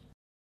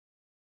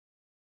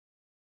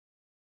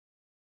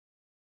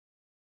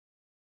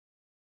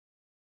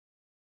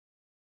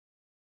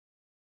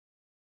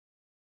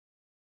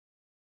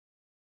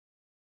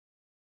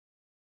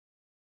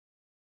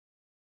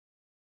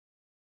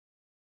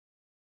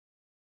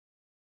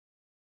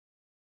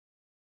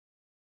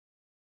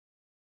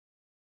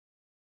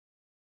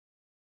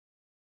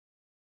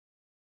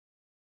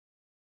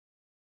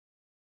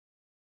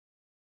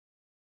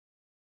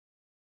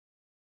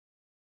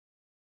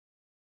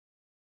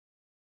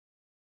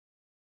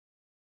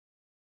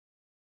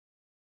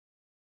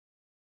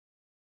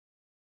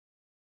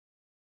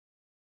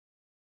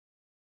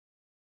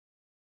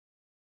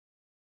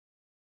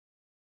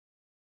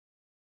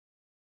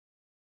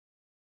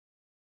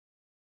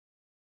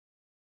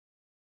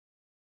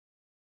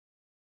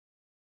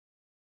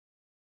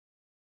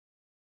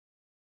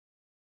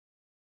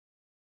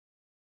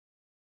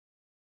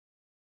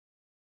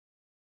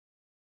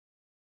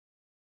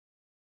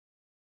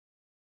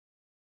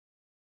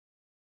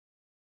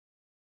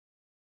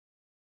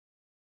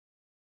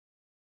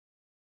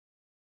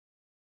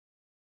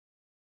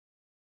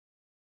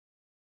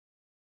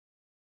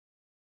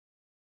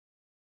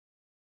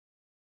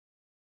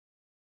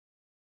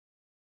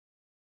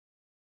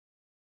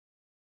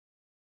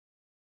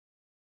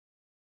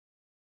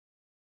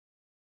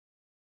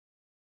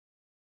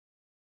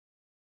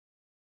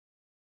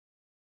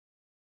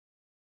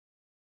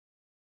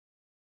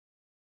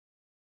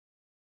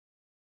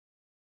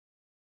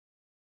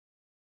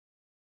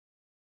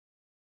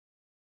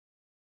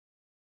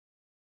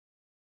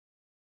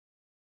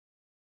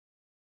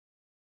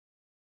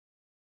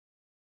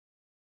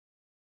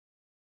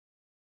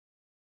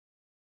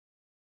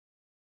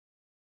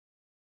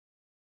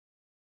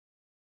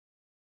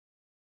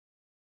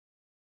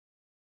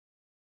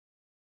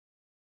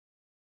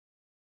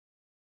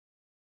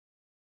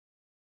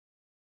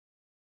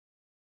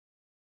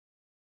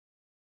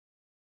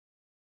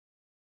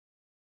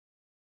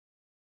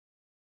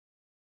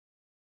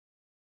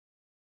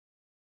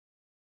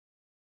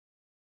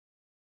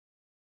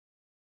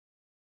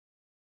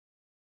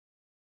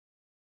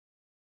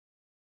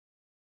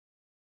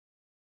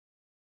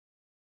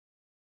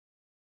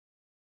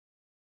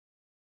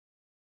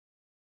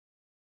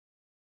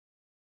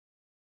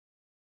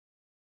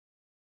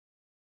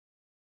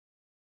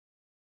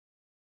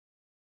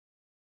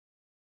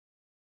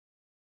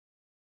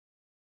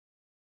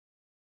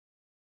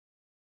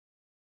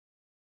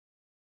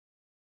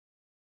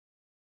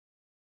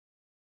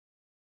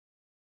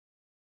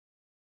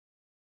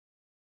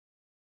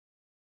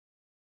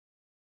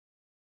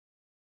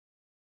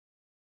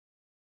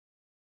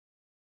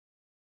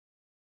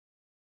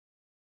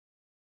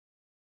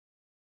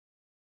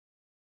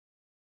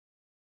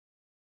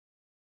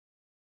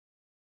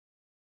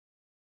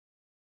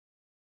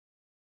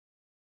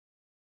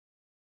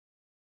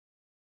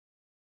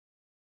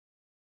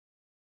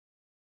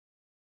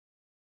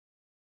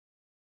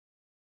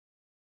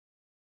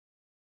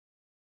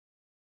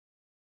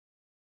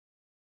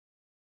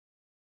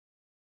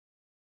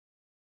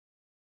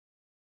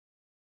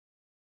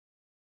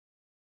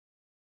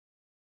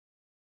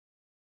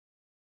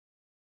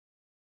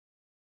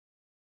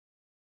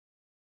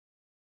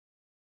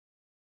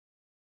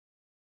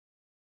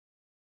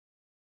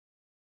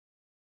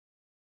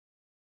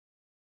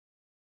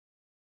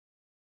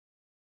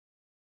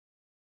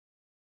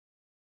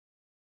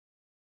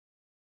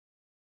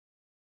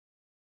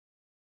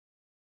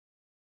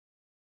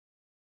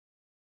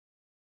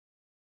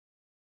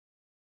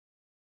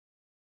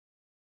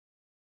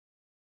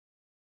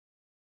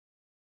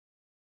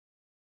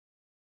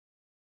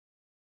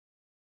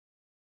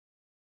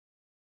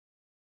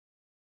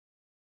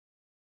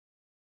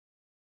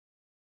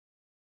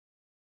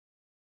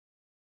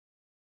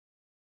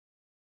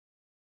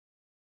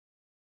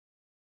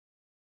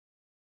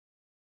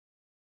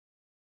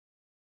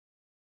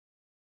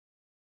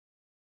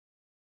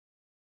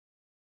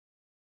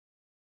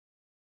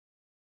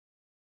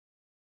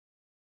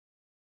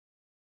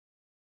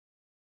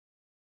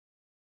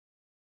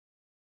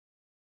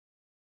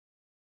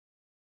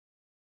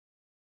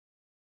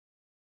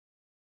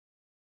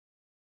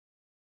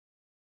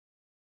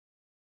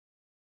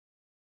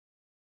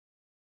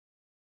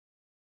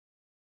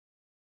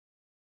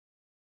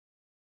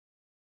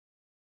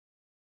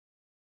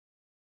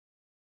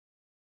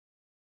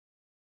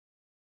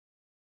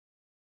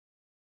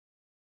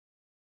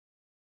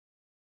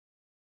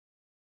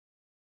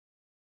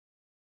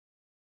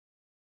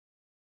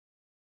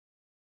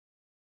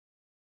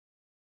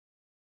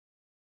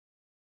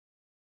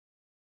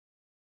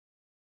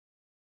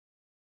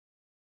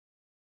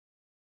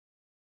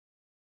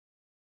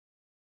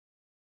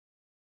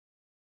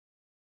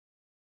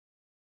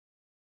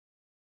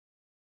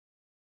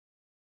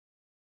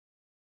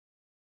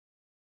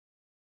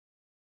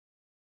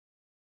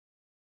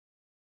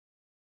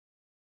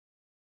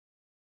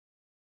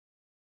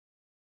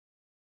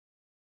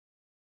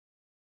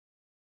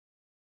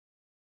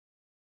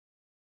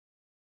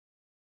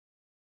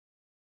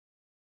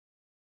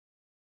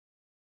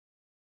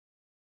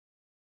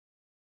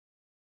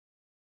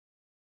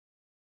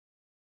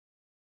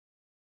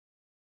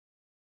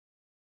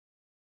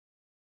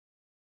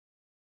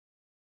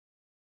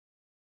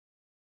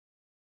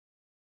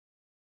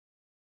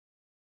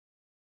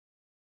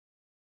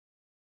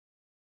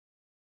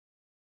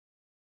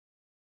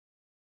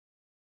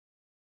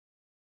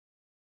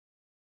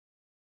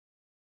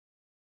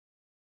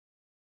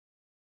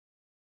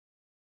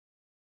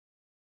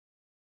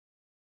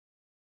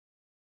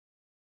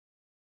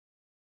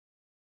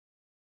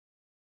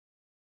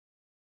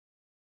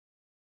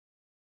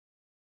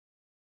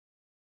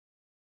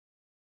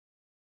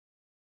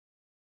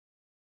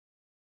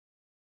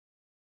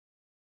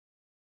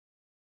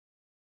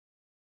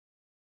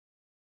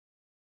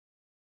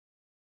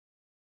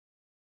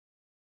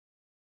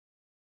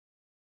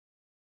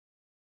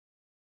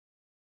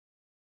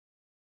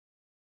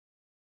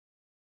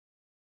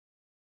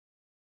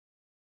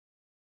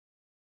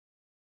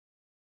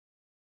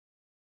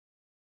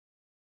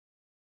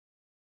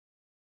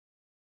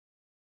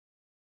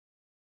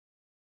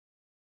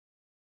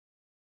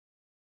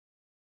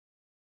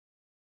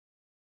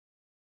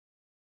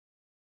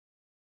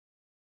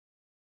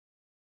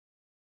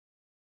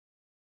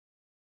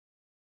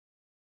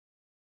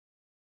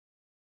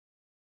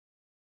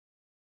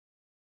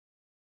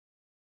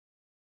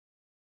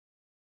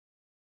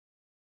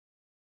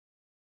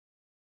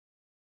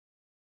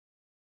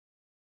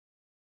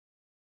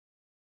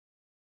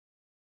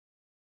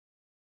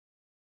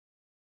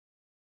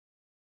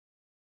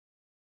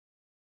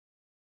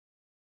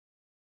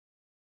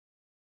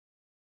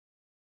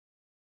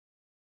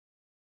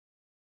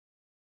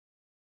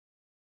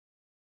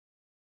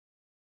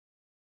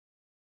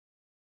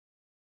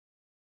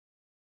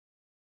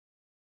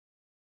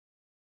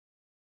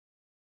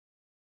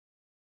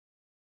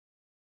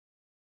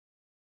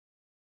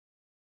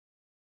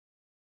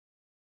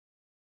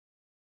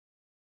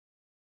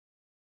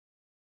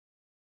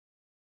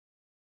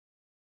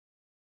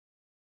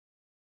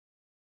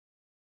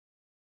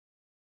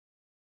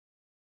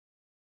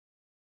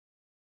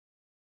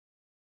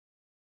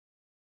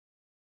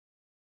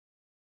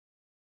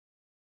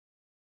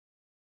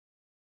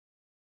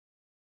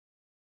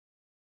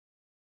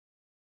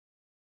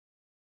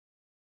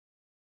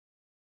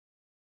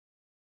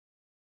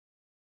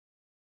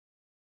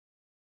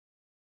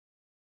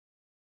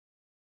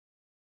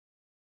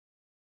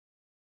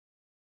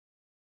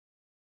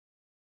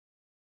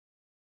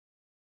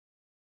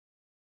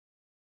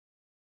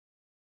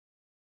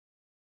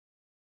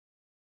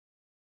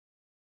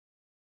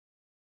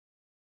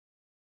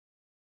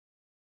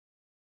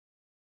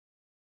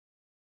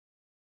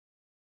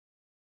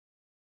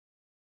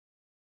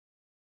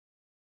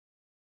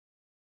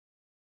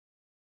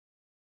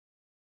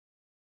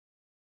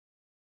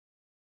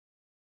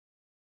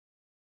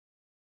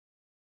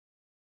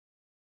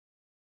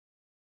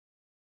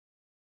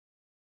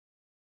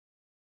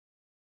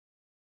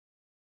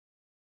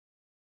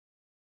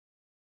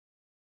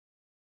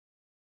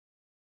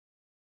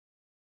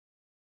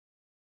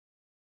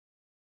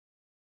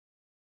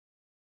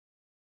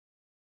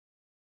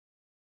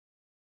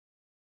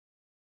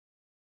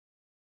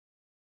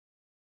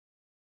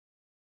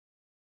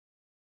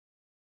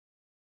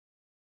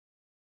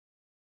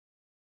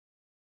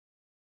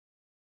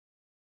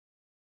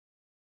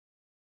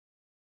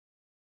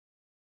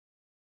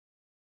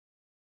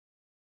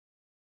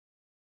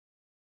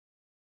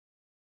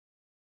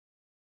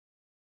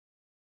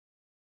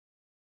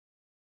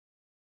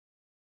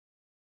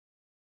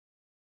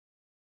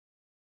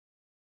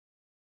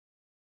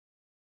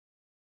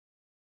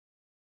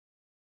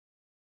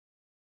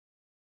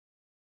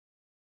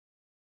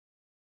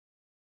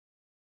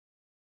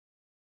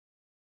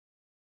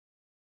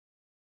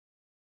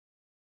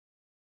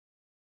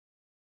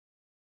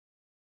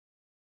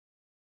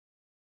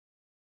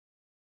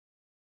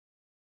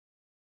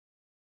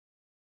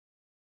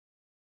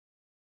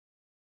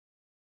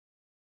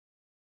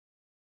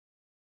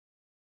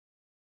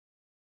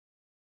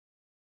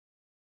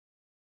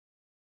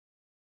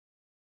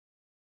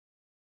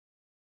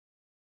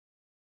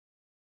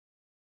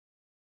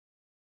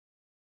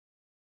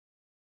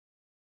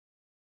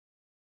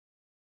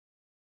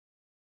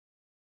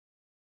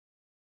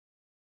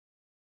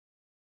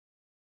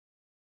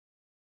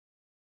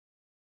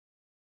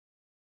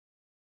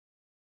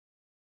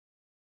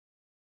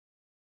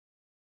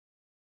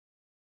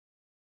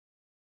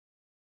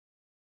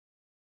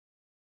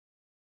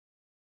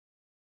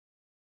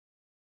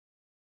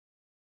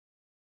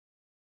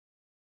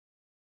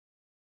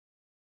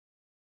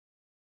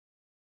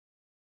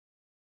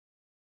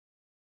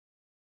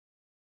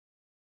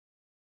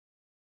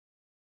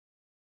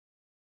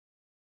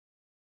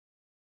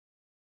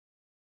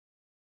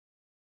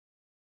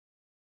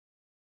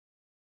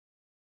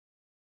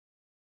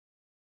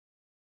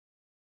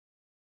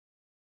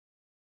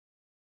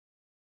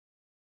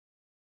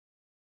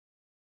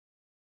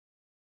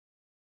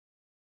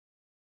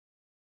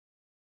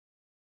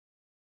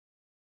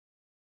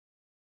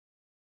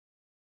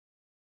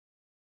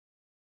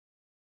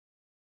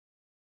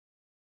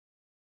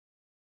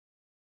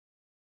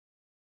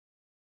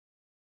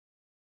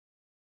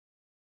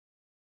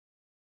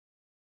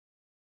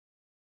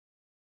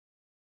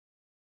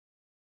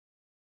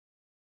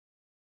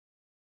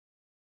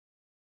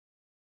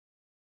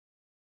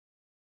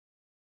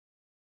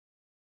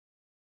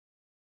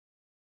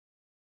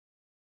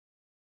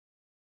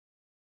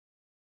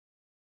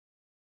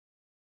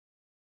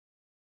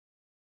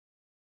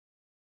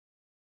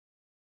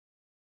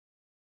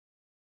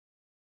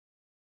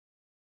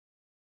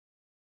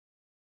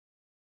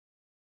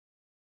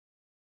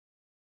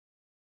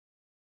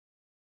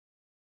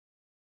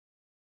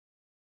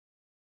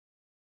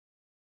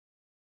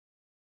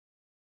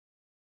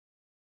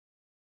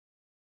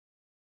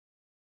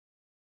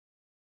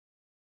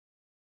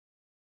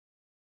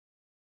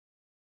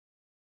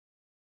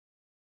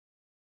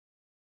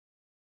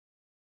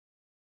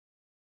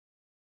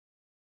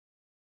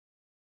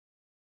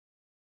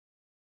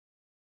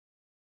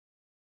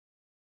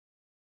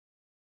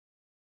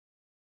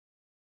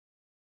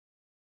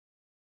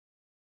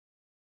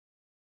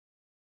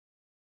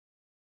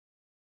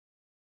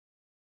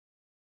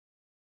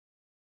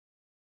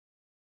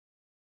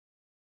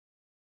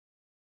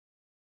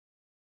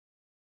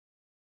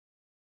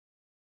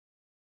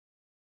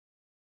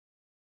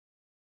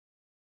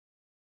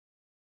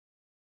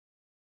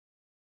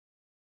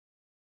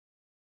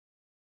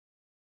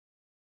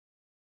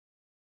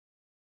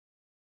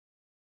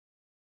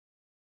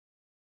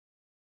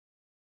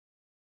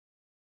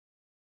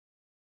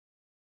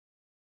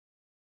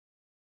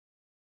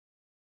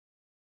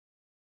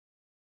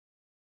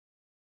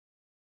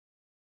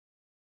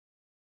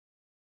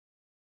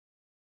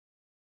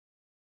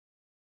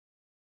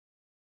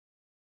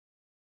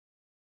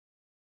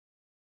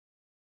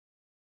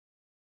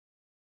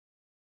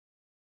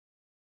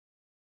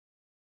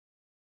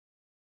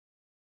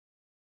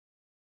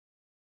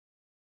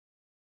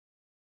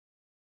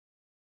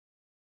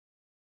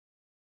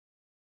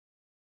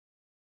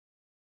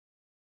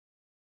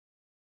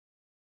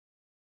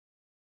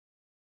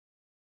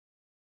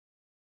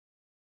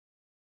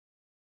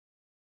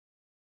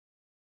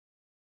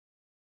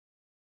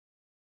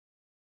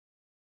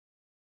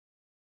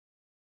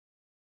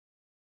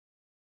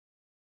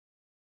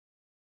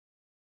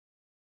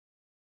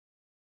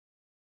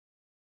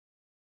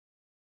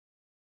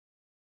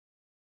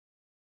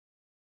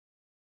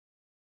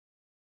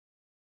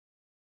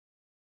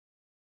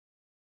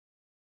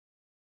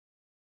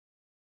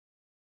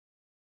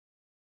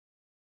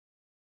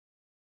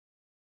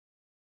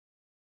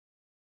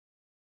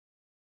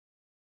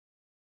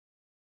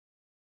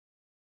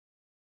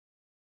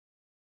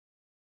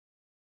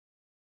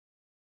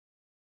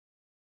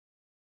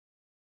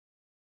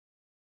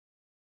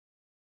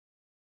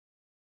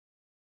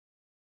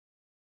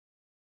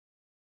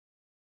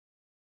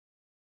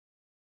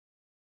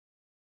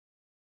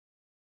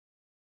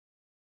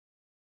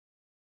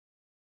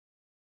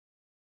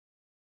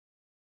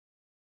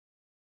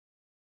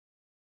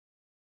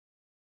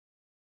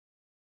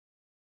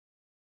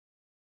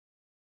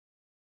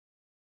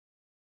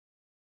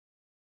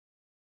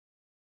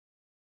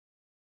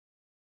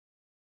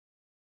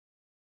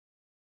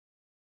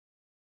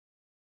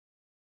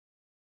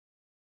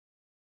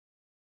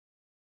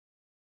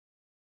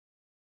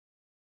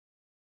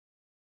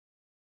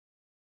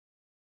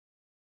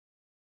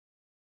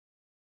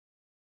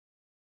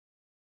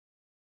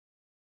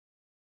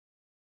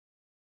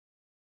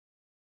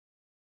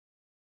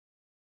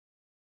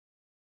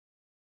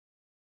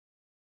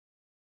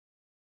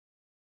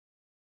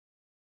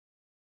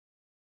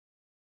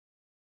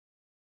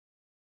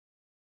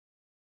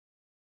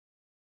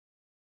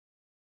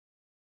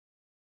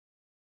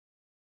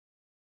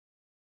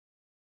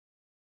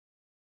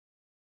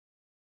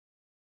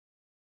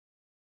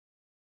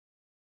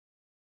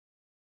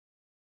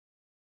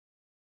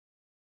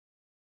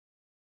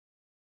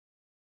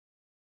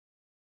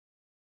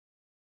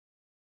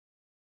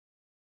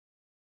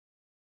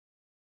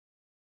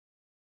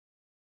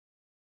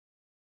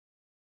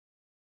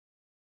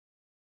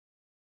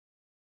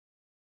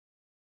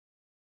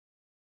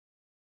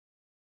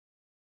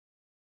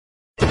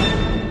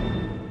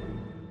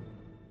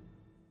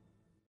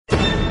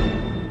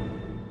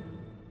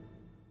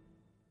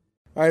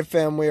 All right,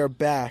 fam, we are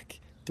back.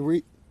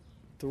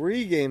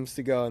 Three games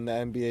to go in the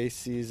NBA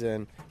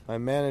season. My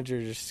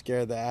manager just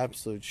scared the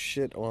absolute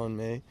shit on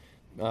me.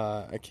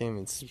 I can't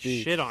even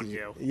speak. Shit on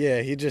you.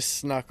 Yeah, he just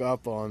snuck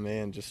up on me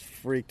and just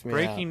freaked me out.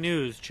 Breaking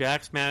news,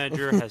 Jack's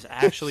manager has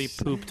actually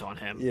pooped on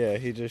him. Yeah,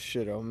 he just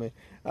shit on me.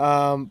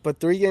 But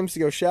 3 games to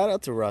go. Shout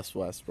out to Russ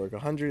Westbrook.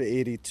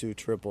 182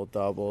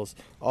 triple-doubles,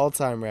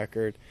 all-time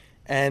record.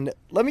 And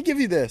let me give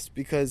you this,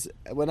 because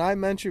when I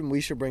mentioned we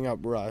should bring up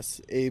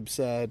Russ, Abe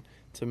said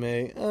to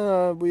me,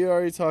 we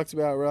already talked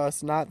about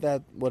Russ, not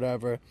that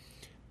whatever.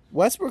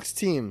 Westbrook's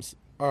teams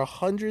are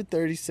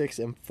 136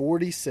 and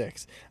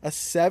 46, a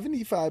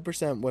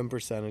 75% win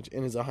percentage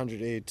in his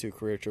 182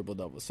 career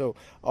triple-doubles. So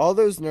all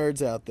those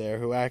nerds out there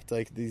who act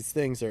like these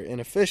things are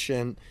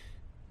inefficient,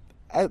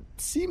 it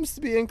seems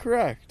to be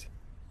incorrect.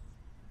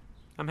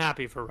 I'm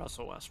happy for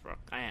Russell Westbrook.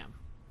 I am.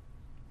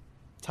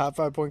 Top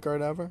 5 point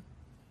guard ever?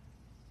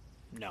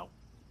 No.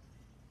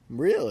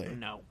 Really?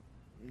 No.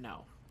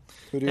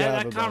 Who do you have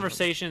That above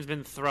conversation's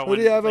been thrown. him? Who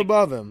do you have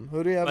above him?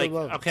 Who do you have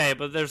above him? Okay,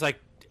 but there's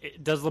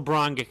does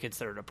LeBron get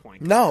considered a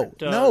point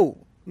guard? No.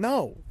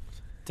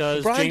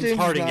 Does LeBron James James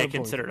Harden is not get a point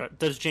considered?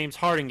 Does James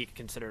Harden get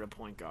considered a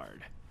point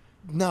guard?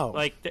 No.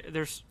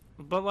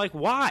 But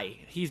why?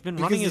 He's been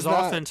Because running his he's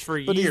not- offense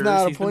for but years. he's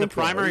not a He's been the point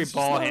guard. primary He's just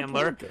ball not a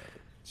handler. point guard.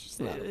 It's just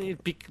not a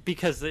point guard.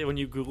 Because when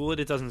you Google it,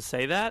 it doesn't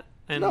say that.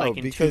 And No,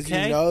 in because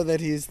 2K, you know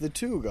that he's the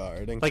 2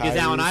 guard. And is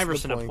Allen Kyrie's the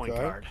Iverson a point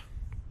guard?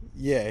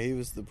 Yeah, he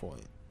was the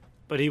point.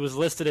 But he was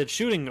listed at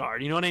shooting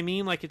guard. You know what I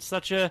mean? It's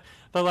such a...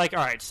 But,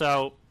 all right,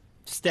 so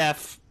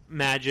Steph,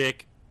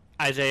 Magic,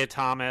 Isaiah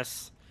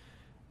Thomas,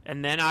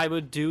 and then I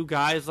would do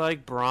guys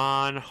like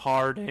Bron,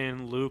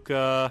 Harden,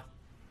 Luka.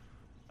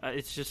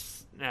 It's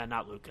just...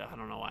 not Luka. I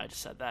don't know why I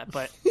just said that.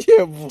 But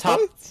Yeah,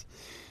 what?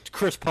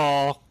 Chris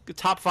Paul.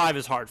 Top 5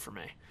 is hard for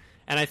me.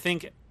 And I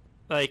think,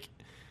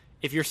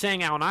 if you're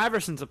saying Allen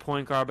Iverson's a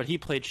point guard, but he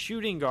played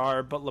shooting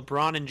guard, but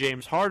LeBron and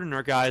James Harden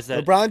are guys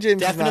that LeBron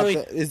James definitely...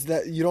 is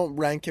that you don't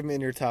rank him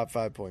in your top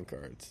 5 point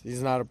guards.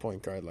 He's not a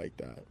point guard like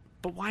that.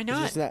 But why He's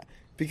not? just not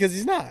because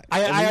he's not.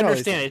 I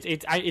understand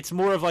it. It's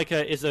more of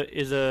is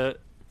a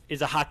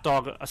hot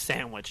dog a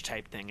sandwich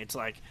type thing. It's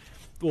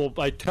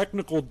by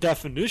technical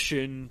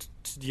definition,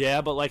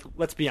 yeah, but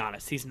let's be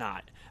honest, he's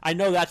not. I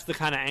know that's the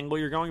kind of angle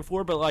you're going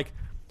for, but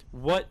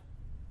what?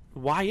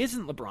 Why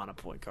isn't LeBron a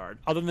point guard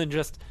other than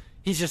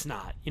he's just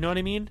not? You know what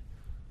I mean?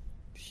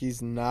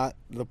 He's not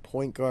the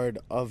point guard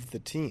of the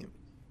team.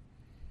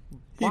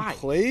 Why? He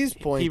plays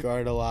point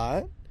guard a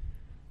lot,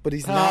 but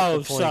he's not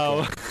the point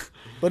guard.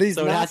 But he's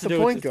not the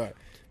point guard.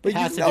 But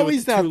you know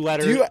he's not.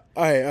 All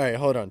right,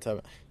 hold on, time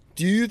out.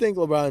 Do you think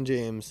LeBron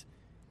James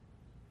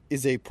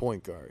is a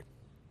point guard?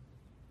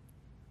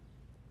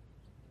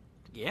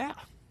 Yeah.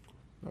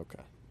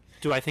 Okay.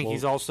 Do I think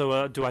he's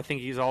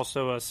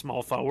also a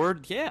small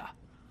forward? Yeah.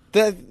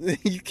 That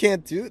you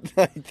can't do it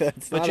like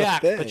that's but not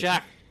Jack, a thing. But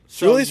Jack,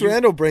 Julius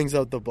Randle brings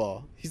out the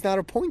ball. He's not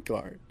a point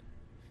guard.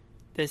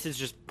 This is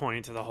just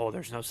pointing to the whole.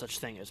 There's no such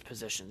thing as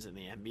positions in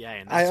the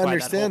NBA, and I that's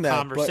understand why that that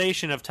whole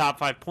conversation of top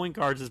 5 point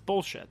guards is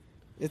bullshit.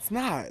 It's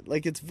not.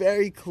 It's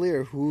very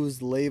clear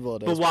who's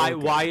labeled as. But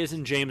why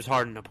isn't James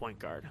Harden a point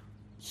guard?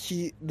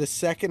 The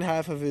second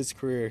half of his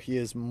career, he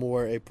is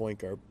more a point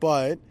guard,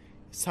 but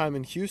his time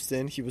in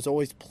Houston, he was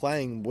always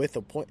playing with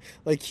a point.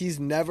 He's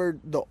never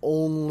the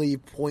only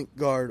point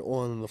guard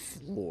on the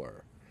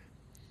floor.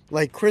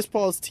 Chris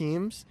Paul's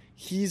teams,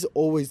 he's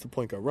always the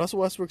point guard. Russell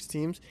Westbrook's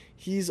teams,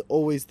 he's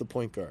always the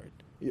point guard,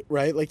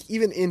 right?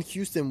 Even in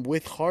Houston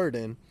with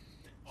Harden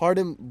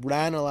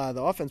ran a lot of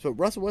the offense, but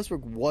Russell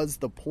Westbrook was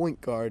the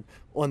point guard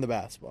on the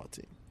basketball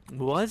team.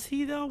 Was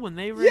he though when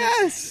they ran?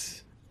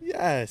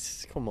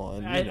 Yes. Come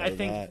on. I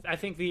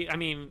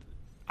think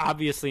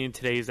obviously in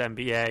today's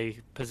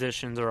NBA,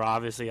 positions are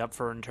obviously up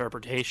for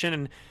interpretation.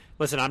 And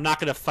listen, I'm not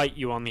going to fight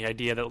you on the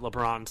idea that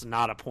LeBron's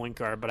not a point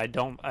guard, but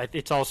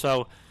it's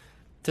also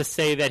to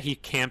say that he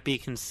can't be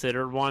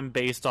considered one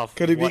based off.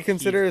 Could he be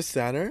considered a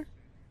center?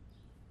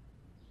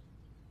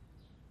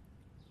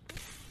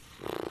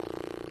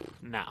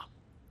 No.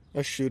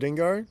 A shooting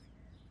guard?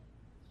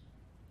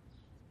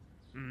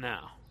 No.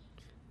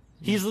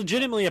 He's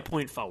legitimately a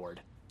point forward,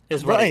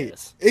 is what he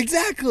is.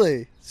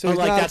 Exactly. So he's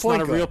not that's a point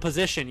not a guard. real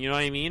position, you know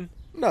what I mean?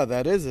 No,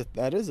 that is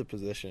a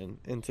position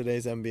in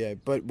today's NBA.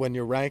 But when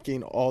you're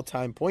ranking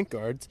all-time point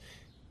guards,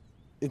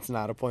 it's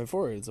not a point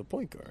forward, it's a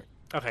point guard.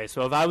 Okay,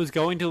 so if I was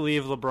going to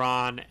leave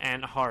LeBron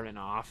and Harden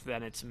off,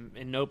 then it's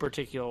in no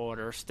particular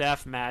order.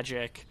 Steph,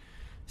 Magic,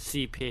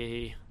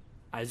 CP,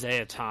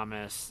 Isaiah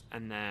Thomas,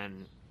 and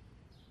then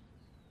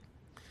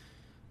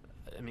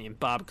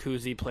Bob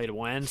Cousy played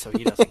when, so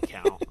he doesn't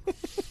count.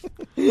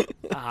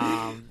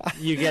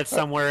 You get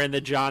somewhere in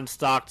the John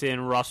Stockton,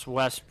 Russ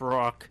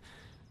Westbrook,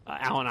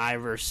 Allen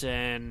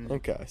Iverson.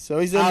 Okay, so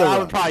he's in the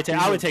running.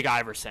 I would take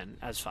Iverson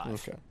as 5.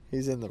 Okay,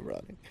 he's in the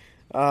running.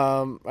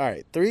 All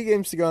right, 3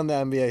 games to go in the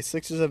NBA.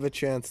 Sixers have a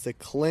chance to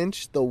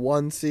clinch the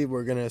 1 seed.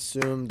 We're going to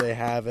assume they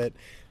have it.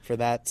 for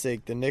that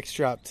sake. The Knicks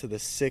dropped to the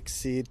 6th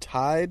seed,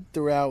 tied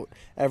throughout.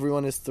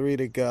 Everyone is 3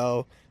 to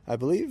go. I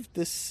believe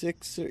the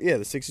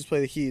Sixers play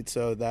the Heat,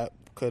 so that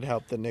could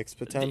help the Knicks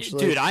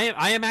potentially. Dude, I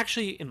am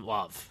actually in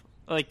love.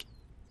 Like,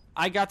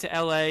 I got to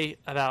LA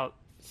about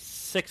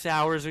 6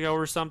 hours ago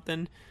or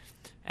something,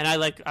 and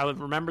I would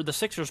remember the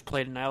Sixers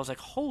played, and I was like,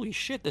 holy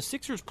shit, the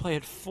Sixers play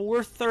at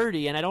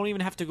 4:30, and I don't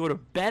even have to go to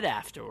bed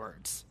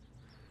afterwards.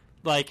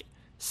 Like,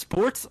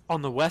 sports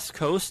on the West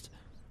Coast,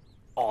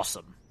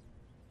 awesome.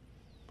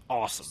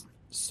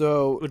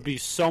 So it would be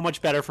so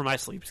much better for my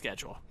sleep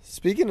schedule.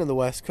 Speaking of the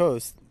West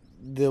Coast,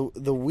 the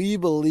We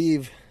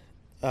Believe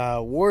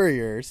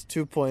Warriors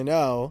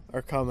 2.0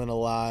 are coming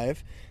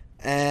alive.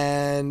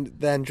 And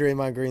then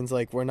Draymond Green's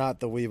like, we're not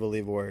the We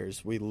Believe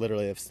Warriors. We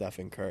literally have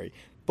Stephen Curry.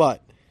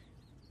 But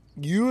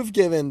you have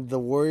given the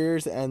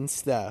Warriors and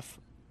Steph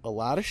a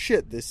lot of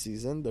shit this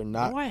season. They're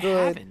not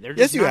good. Haven't. They're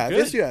just not good.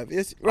 Yes, you have.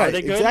 Yes, right, are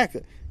they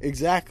good?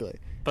 Exactly.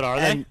 But are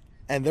they?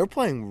 And they're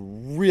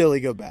playing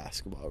really good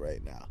basketball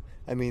right now.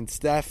 I mean,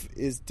 Steph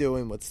is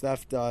doing what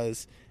Steph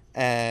does,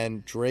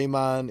 and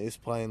Draymond is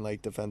playing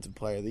like Defensive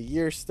Player of the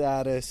Year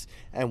status,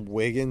 and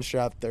Wiggins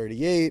dropped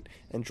 38,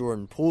 and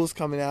Jordan Poole's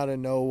coming out of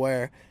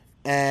nowhere,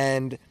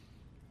 and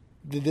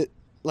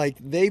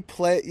they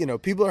play. You know,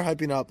 people are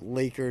hyping up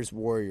Lakers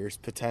Warriors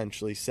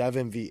potentially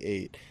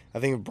 7v8. I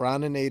think if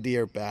Bron and AD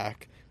are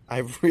back,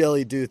 I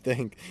really do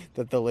think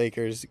that the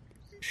Lakers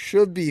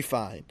should be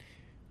fine.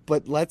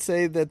 But let's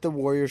say that the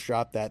Warriors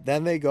drop that,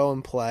 then they go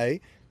and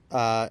play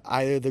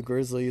either the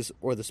Grizzlies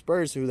or the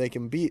Spurs, who they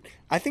can beat.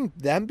 I think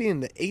them being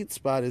the 8th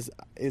spot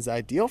is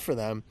ideal for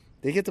them.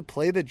 They get to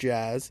play the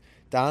Jazz.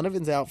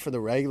 Donovan's out for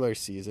the regular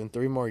season,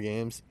 3 more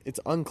games.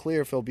 It's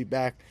unclear if he'll be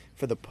back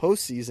for the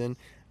postseason.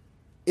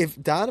 If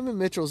Donovan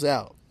Mitchell's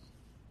out,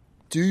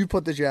 do you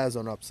put the Jazz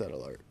on upset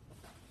alert?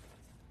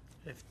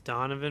 If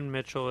Donovan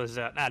Mitchell is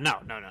out, no.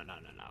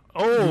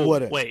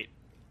 Oh, wait,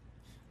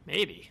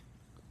 maybe.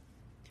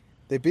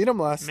 They beat him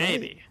last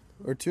maybe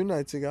night or 2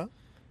 nights ago.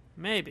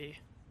 Maybe.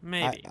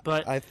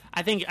 But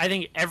I think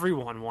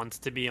everyone wants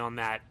to be on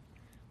that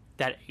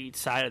 8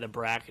 side of the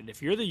bracket.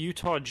 If you're the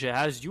Utah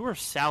Jazz, you are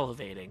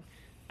salivating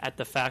at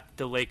the fact that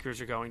the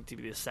Lakers are going to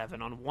be the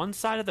 7. On one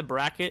side of the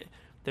bracket,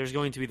 there's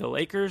going to be the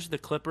Lakers, the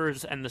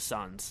Clippers, and the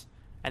Suns.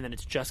 And then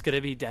it's just going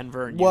to be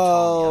Denver and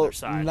Utah on the other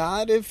side.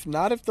 Not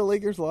if the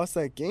Lakers lost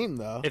that game,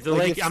 though. If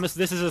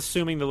this is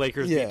assuming the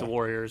Lakers beat the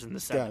Warriors in the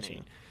 17.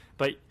 Gotcha.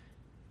 But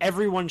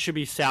everyone should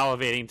be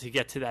salivating to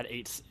get to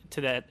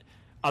that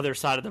other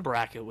side of the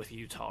bracket with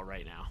Utah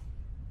right now.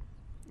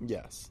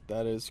 Yes,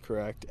 that is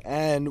correct.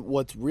 And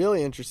what's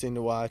really interesting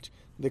to watch,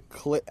 the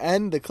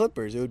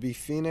Clippers. It would be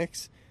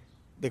Phoenix,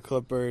 the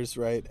Clippers,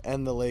 right,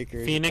 and the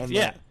Lakers. Phoenix,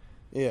 yeah.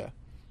 The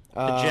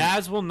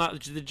Jazz will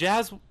not. The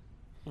Jazz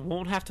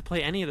won't have to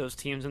play any of those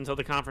teams until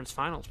the conference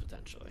finals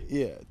potentially.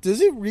 Yeah.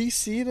 Does it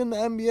reseed in the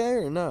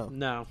NBA or no?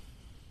 No.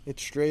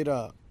 It's straight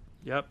up.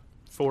 Yep.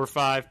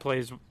 4-5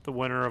 plays the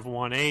winner of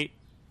 1-8.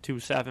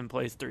 2-7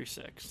 plays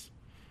 3-6.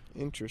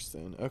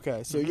 Interesting.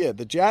 Okay, so yeah,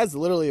 the Jazz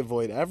literally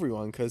avoid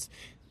everyone because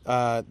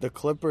the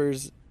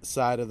Clippers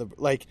side of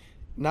the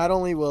not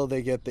only will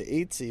they get the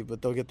 8 seed,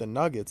 but they'll get the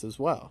Nuggets as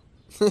well,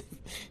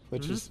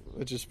 which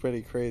is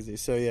pretty crazy.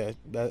 So yeah,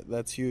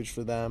 that's huge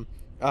for them.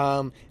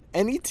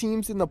 Any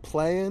teams in the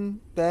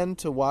play-in then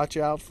to watch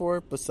out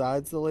for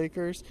besides the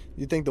Lakers? Do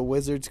you think the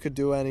Wizards could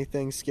do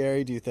anything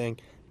scary? Do you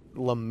think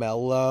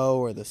LaMelo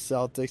or the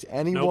Celtics?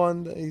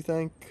 Anyone that you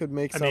think could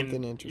make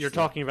something interesting? You're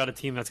talking about a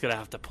team that's going to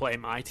have to play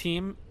my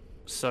team,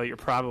 so you're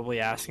probably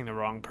asking the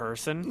wrong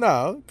person.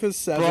 No, because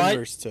 7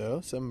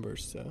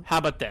 versus 2. How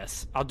about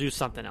this? I'll do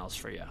something else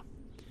for you.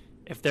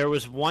 If there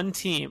was one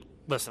team...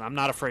 Listen, I'm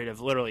not afraid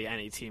of literally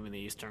any team in the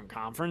Eastern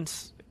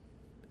Conference,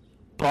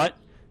 but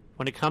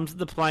when it comes to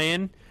the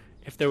play-in,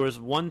 if there was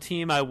one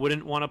team I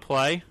wouldn't want to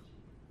play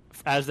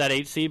as that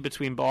 8 seed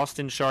between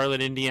Boston,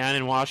 Charlotte, Indiana,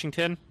 and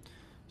Washington...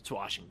 It's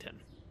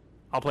Washington.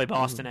 I'll play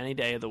Boston any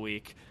day of the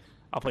week.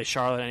 I'll play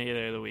Charlotte any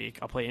day of the week.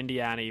 I'll play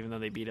Indiana, even though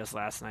they beat us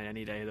last night,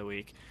 any day of the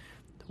week.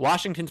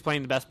 Washington's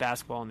playing the best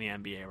basketball in the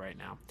NBA right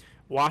now.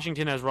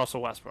 Washington has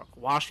Russell Westbrook.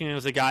 Washington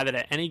is a guy that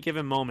at any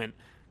given moment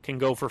can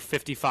go for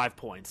 55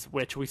 points,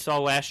 which we saw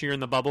last year in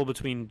the bubble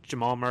between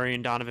Jamal Murray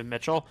and Donovan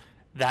Mitchell.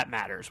 That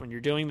matters. When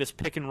you're doing this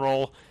pick and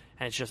roll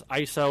and it's just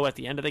ISO at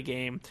the end of the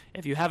game,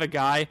 if you have a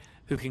guy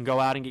who can go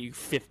out and get you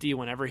 50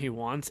 whenever he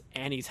wants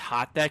and he's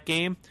hot that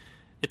game,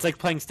 it's like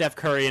playing Steph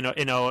Curry in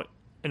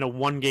a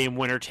one-game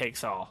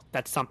winner-takes-all.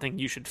 That's something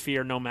you should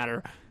fear no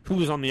matter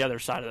who's on the other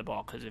side of the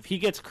ball. Because if he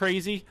gets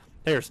crazy,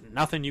 there's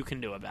nothing you can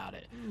do about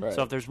it. Right.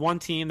 So if there's one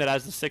team that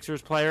has the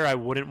Sixers player I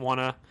wouldn't want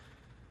to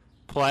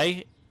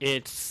play,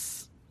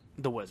 it's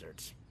the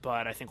Wizards.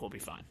 But I think we'll be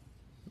fine.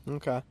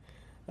 Okay.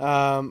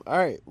 All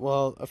right.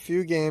 Well, a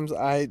few games.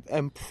 I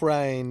am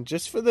praying,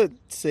 just for the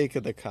sake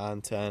of the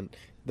content,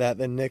 that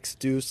the Knicks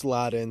do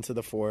slot into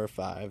the 4 or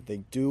 5. They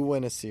do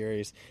win a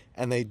series,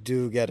 and they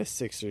do get a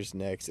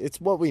Sixers-Knicks.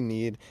 It's what we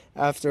need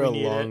after a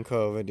long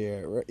COVID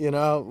year. You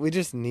know, we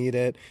just need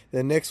it.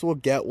 The Knicks will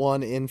get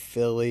one in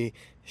Philly.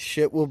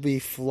 Shit will be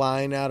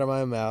flying out of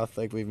my mouth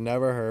like we've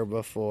never heard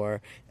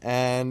before,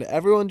 and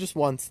everyone just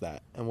wants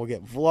that. And we'll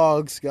get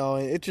vlogs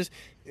going.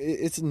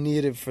 It's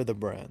needed for the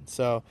brand.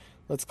 So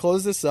let's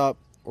close this up.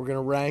 We're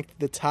gonna rank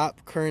the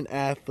top current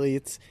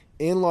athletes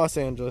in Los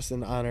Angeles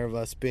in honor of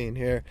us being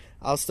here.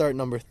 I'll start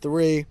number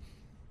 3.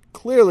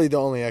 Clearly, the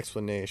only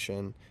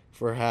explanation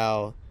for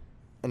how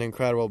an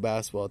incredible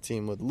basketball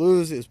team would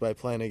lose is by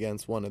playing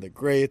against one of the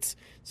greats.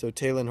 So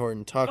Talen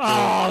Horton-Tucker.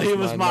 Oh, he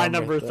was my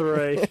number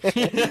 3.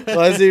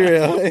 Was he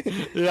really?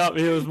 Yep,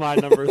 he was my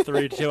number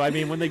 3 too. I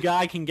mean, when the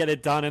guy can get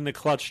it done in the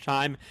clutch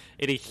time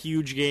in a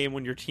huge game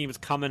when your team is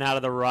coming out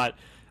of the rut.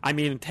 I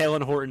mean,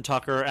 Talen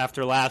Horton-Tucker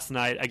after last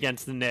night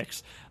against the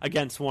Knicks,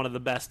 against one of the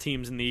best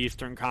teams in the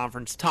Eastern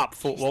Conference, top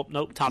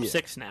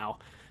 6 now.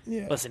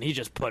 Yeah. Listen, he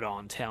just put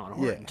on Talen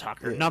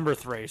Horton-Tucker. Yeah. Number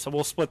 3, so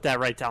we'll split that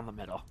right down the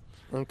middle.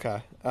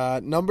 Okay.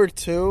 Number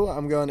 2,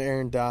 I'm going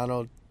Aaron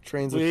Donald.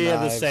 Trains with We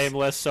have the knives. same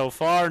list so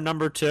far.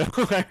 Number 2,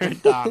 Aaron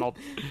Donald.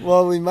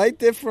 Well, we might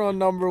differ on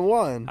number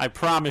 1. I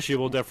promise you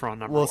we'll differ on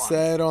number 1. We'll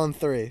say it on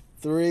 3.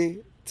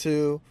 3,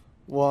 2,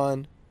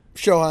 1.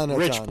 Shohei Ohtani.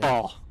 Rich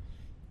Paul.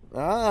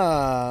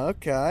 Ah,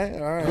 okay.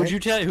 All right. What'd you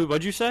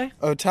say?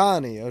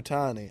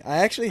 Ohtani. I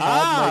actually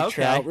had Mike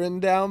Trout written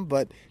down,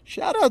 but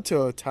shout out to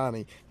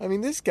Ohtani. I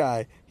mean, this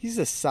guy, he's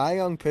a Cy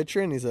Young pitcher,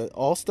 and he's an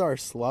all-star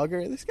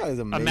slugger. This guy's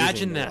amazing.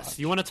 Imagine to this. watch.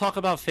 You want to talk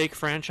about fake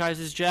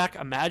franchises, Jack?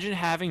 Imagine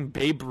having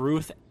Babe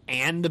Ruth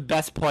and the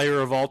best player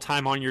of all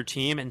time on your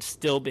team and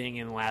still being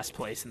in last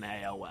place in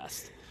the AL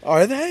West.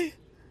 Are they?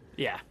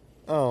 Yeah.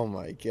 Oh,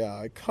 my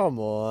God. Come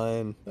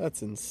on.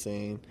 That's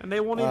insane. And they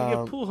won't even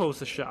give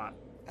Pujols a shot.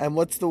 And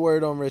what's the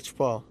word on Rich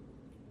Paul?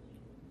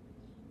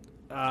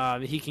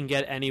 He can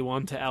get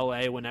anyone to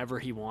LA whenever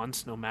he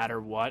wants, no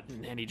matter what,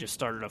 and he just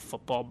started a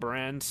football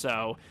brand.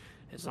 So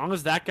as long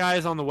as that guy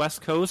is on the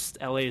West Coast,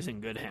 LA is in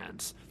good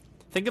hands.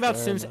 Think about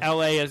since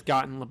LA has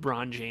gotten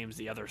LeBron James,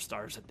 the other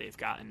stars that they've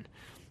gotten.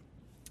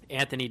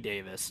 Anthony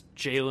Davis,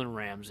 Jalen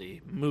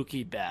Ramsey,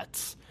 Mookie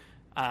Betts,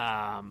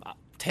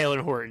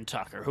 Taylor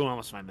Horton-Tucker. Who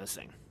else am I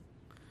missing?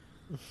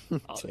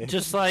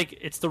 Just like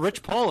it's the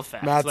Rich Paul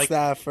effect. Matt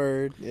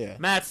Stafford. Yeah.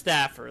 Matt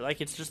Stafford. Like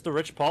it's just the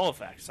Rich Paul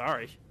effect.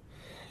 Sorry.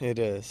 It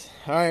is.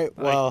 All right.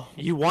 Well,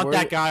 you want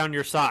that guy on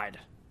your side.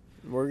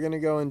 We're going to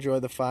go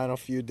enjoy the final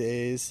few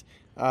days.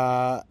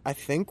 I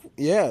think,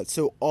 yeah.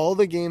 So all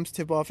the games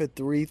tip off at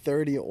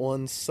 3:30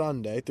 on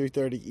Sunday,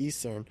 3:30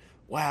 Eastern.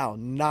 Wow,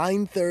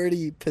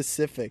 9:30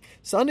 Pacific.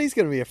 Sunday's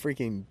going to be a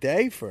freaking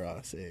day for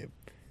us, Abe.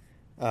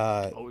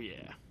 Oh,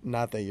 yeah.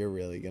 Not that you're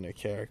really going to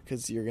care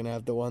because you're going to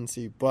have the 1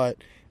 seed, but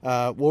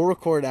we'll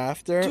record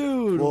after.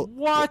 Dude,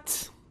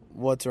 what?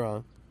 What's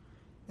wrong?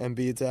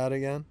 Embiid's out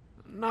again?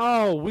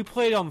 No, we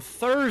played on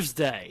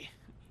Thursday.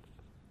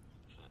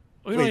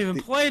 We don't even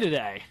play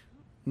today.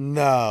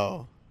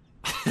 No.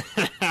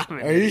 Are you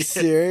idiot.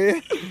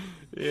 serious?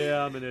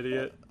 Yeah, I'm an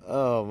idiot.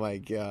 Oh, my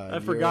God. I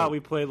forgot we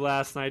played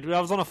last night. Dude,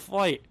 I was on a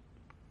flight.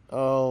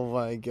 Oh,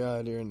 my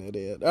God. You're an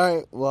idiot. All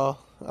right.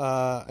 Well,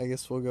 I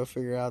guess we'll go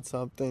figure out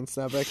something.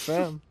 Snapback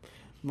fam.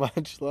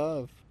 Much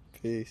love.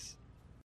 Peace.